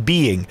point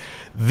being,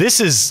 this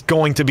is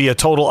going to be a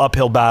total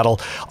uphill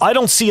battle. I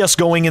don't see us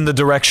going in the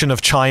direction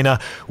of China.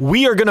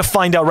 We are going to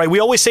find out, right? We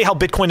always say how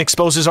Bitcoin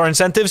exposes our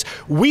incentives.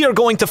 We are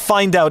going to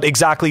find out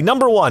exactly,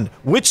 number one,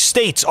 which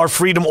states are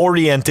freedom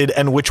oriented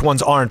and which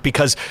ones aren't,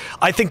 because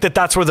I think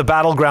that's where the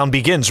battleground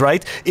begins,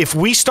 right? If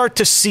we start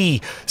to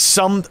see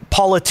some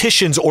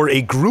politicians or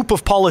a group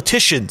of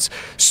politicians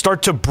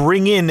start to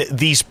bring in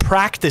these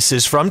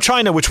practices from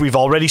China, which we've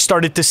already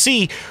started to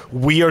see,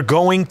 we are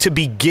going to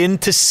begin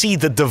to see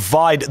the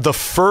divide, the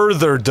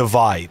further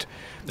divide.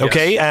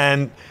 Okay. Yes.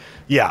 And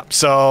yeah.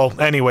 So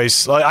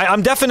anyways,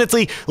 I'm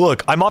definitely,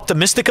 I'm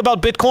optimistic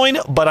about Bitcoin,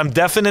 but I'm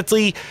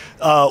definitely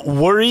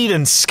worried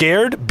and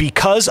scared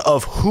because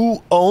of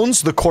who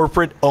owns the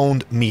corporate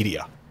owned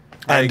media.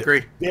 I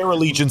agree. Their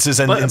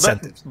allegiances and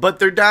incentives. But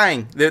they're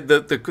dying.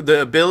 The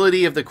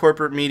ability of the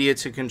corporate media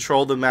to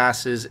control the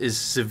masses is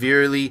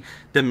severely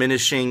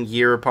diminishing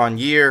year upon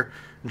year.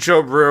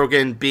 Joe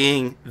Rogan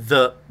being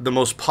the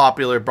most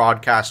popular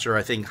broadcaster,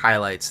 I think,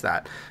 highlights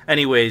that.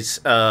 Anyways,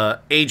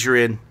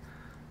 Adrian,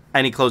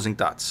 any closing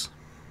thoughts?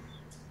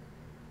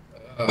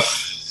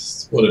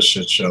 What a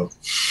shit show.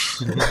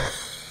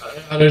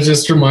 It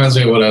just reminds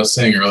me of what I was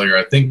saying earlier.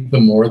 I think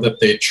the more that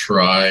they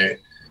try,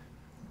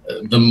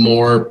 the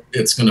more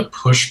it's going to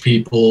push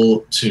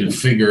people to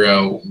figure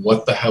out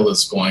what the hell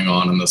is going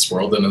on in this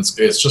world, and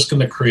it's just going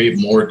to create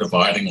more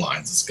dividing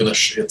lines. It's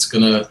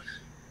going to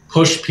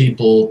push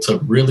people to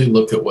really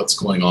look at what's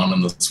going on in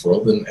this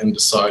world and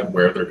decide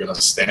where they're going to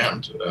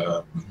stand.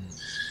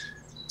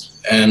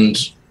 And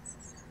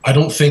I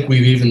don't think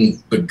we've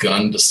even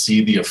begun to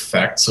see the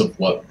effects of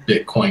what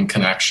Bitcoin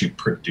can actually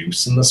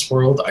produce in this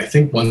world. I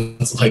think when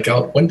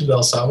did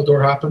El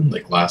Salvador happen?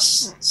 Like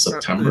last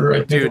September,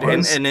 I think. Dude,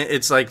 and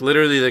it's like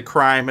literally the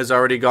crime has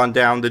already gone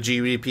down. The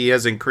GDP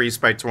has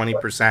increased by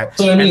 20%.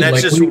 And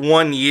that's just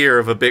 1 year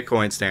of a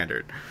Bitcoin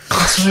standard.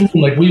 That's what I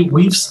mean. Like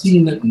we've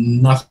seen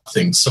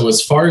nothing. So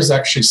as far as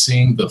actually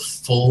seeing the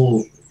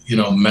full,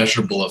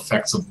 measurable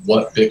effects of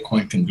what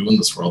Bitcoin can do in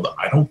this world,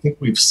 I don't think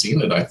we've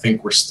seen it. I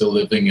think we're still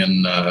living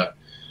in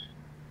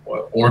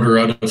order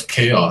out of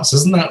chaos.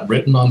 Isn't that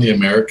written on the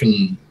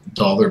American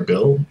dollar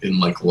bill in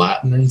like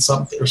Latin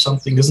or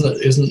something?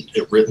 Isn't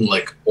it written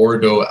like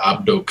Ordo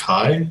Abdo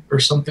Kai or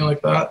something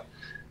like that?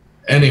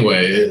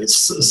 Anyway,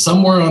 it's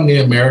somewhere on the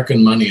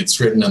American money,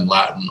 it's written in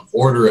Latin,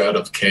 order out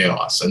of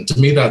chaos. And to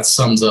me, that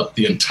sums up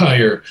the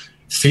entire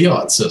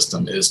fiat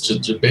system, is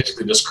to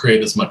basically just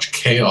create as much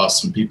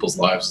chaos in people's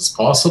lives as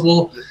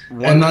possible.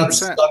 100%. And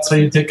that's how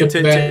you take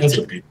advantage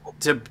of people.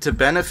 To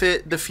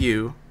benefit the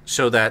few,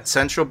 so that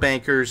central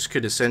bankers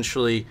could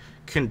essentially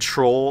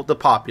control the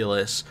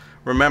populace.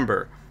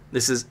 Remember,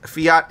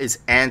 fiat is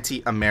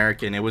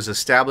anti-American. It was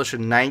established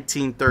in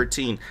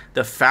 1913.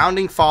 The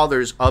founding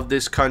fathers of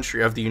this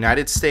country, of the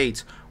United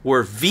States,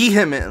 were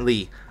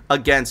vehemently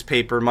against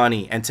paper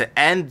money. And to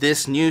end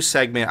this news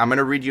segment, I'm going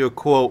to read you a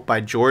quote by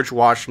George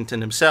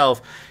Washington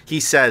himself. He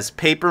says,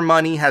 "Paper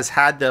money has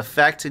had the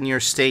effect in your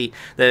state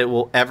that it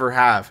will ever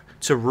have,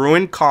 to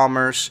ruin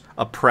commerce,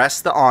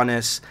 oppress the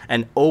honest,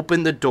 and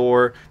open the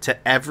door to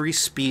every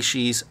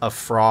species of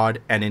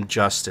fraud and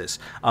injustice.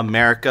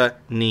 America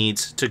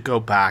needs to go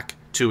back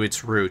to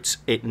its roots.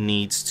 It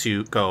needs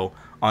to go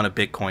on a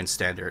Bitcoin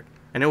standard."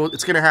 And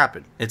it's going to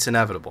happen. It's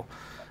inevitable.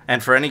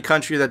 And for any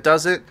country that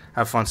doesn't,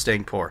 have fun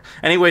staying poor.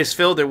 Anyways,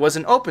 Phil, there was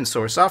an open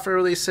source software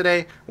release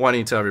today. Why don't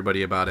you tell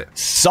everybody about it?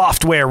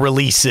 Software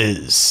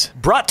releases.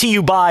 Brought to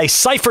you by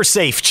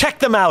CipherSafe. Check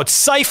them out,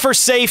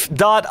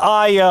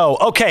 cyphersafe.io.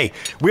 Okay,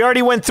 we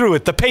already went through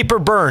it. The paper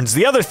burns.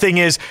 The other thing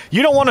is,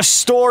 you don't want to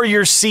store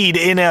your seed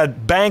in a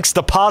bank's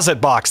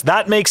deposit box.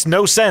 That makes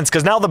no sense,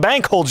 because now the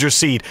bank holds your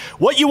seed.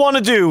 What you want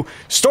to do,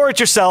 store it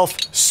yourself,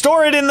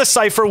 store it in the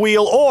Cypher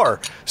wheel, or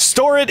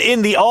store it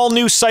in the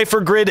all-new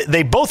Cypher Grid.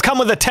 They both come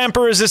with a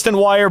tamper-resistant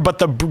wire, but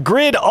the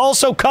Grid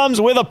also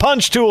comes with a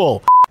punch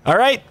tool. All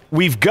right,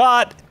 we've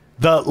got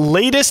the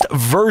latest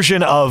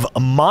version of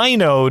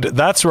MyNode,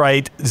 that's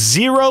right,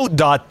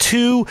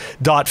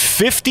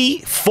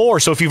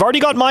 0.2.54. So if you've already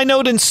got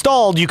MyNode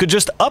installed, you could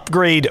just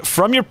upgrade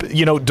from your,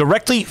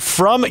 directly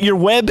from your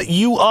web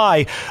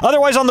UI.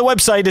 Otherwise, on the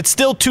website, it's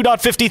still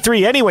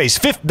 2.53. Anyways,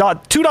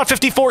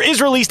 2.54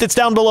 is released. It's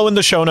down below in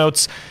the show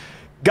notes.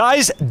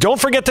 Guys,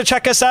 don't forget to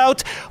check us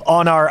out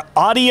on our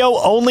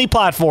audio-only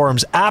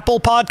platforms, Apple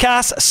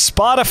Podcasts,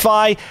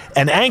 Spotify,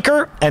 and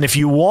Anchor. And if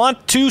you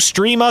want to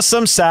stream us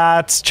some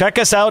sats, check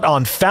us out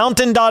on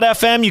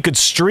fountain.fm. You could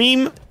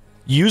stream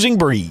using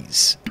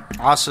Breeze.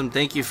 Awesome.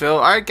 Thank you, Phil.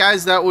 All right,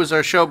 guys, that was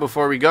our show.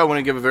 Before we go, I want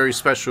to give a very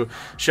special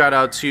shout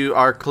out to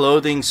our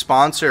clothing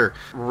sponsor,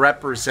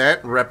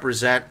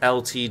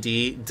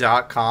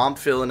 representltd.com.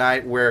 Phil and I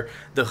wear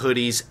the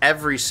hoodies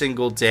every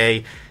single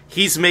day.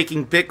 He's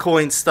making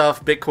Bitcoin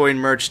stuff, Bitcoin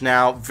merch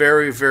now.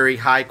 Very, very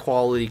high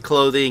quality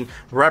clothing.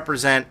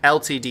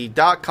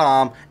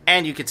 RepresentLTD.com.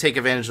 And you can take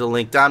advantage of the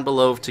link down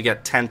below to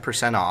get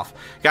 10% off.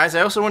 Guys,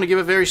 I also want to give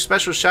a very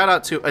special shout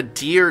out to a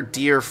dear,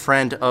 dear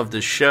friend of the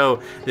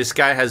show. This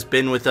guy has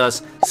been with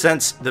us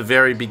since the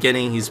very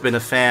beginning. He's been a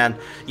fan.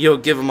 You'll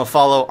give him a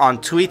follow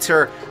on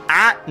Twitter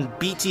at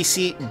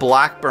BTC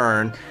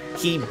Blackburn.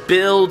 He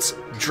builds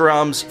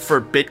drums for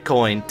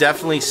Bitcoin.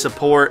 Definitely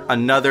support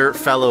another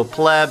fellow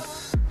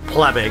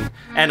plebbing.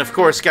 And of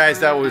course, guys,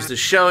 that was the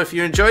show. If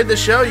you enjoyed the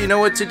show, you know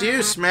what to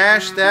do.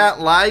 Smash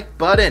that like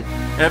button.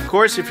 And of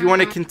course, if you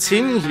want to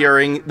continue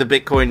hearing the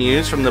Bitcoin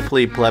news from the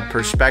pleb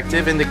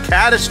perspective and the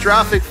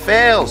catastrophic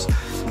fails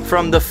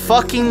from the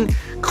fucking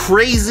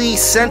crazy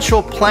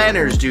central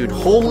planners, dude,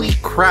 holy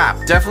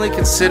crap, definitely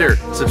consider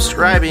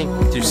subscribing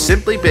to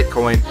Simply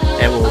Bitcoin,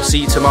 and we'll see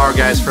you tomorrow,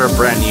 guys, for a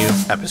brand new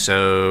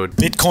episode.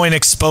 Bitcoin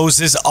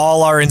exposes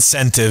all our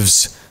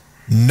incentives.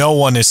 No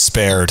one is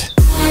spared.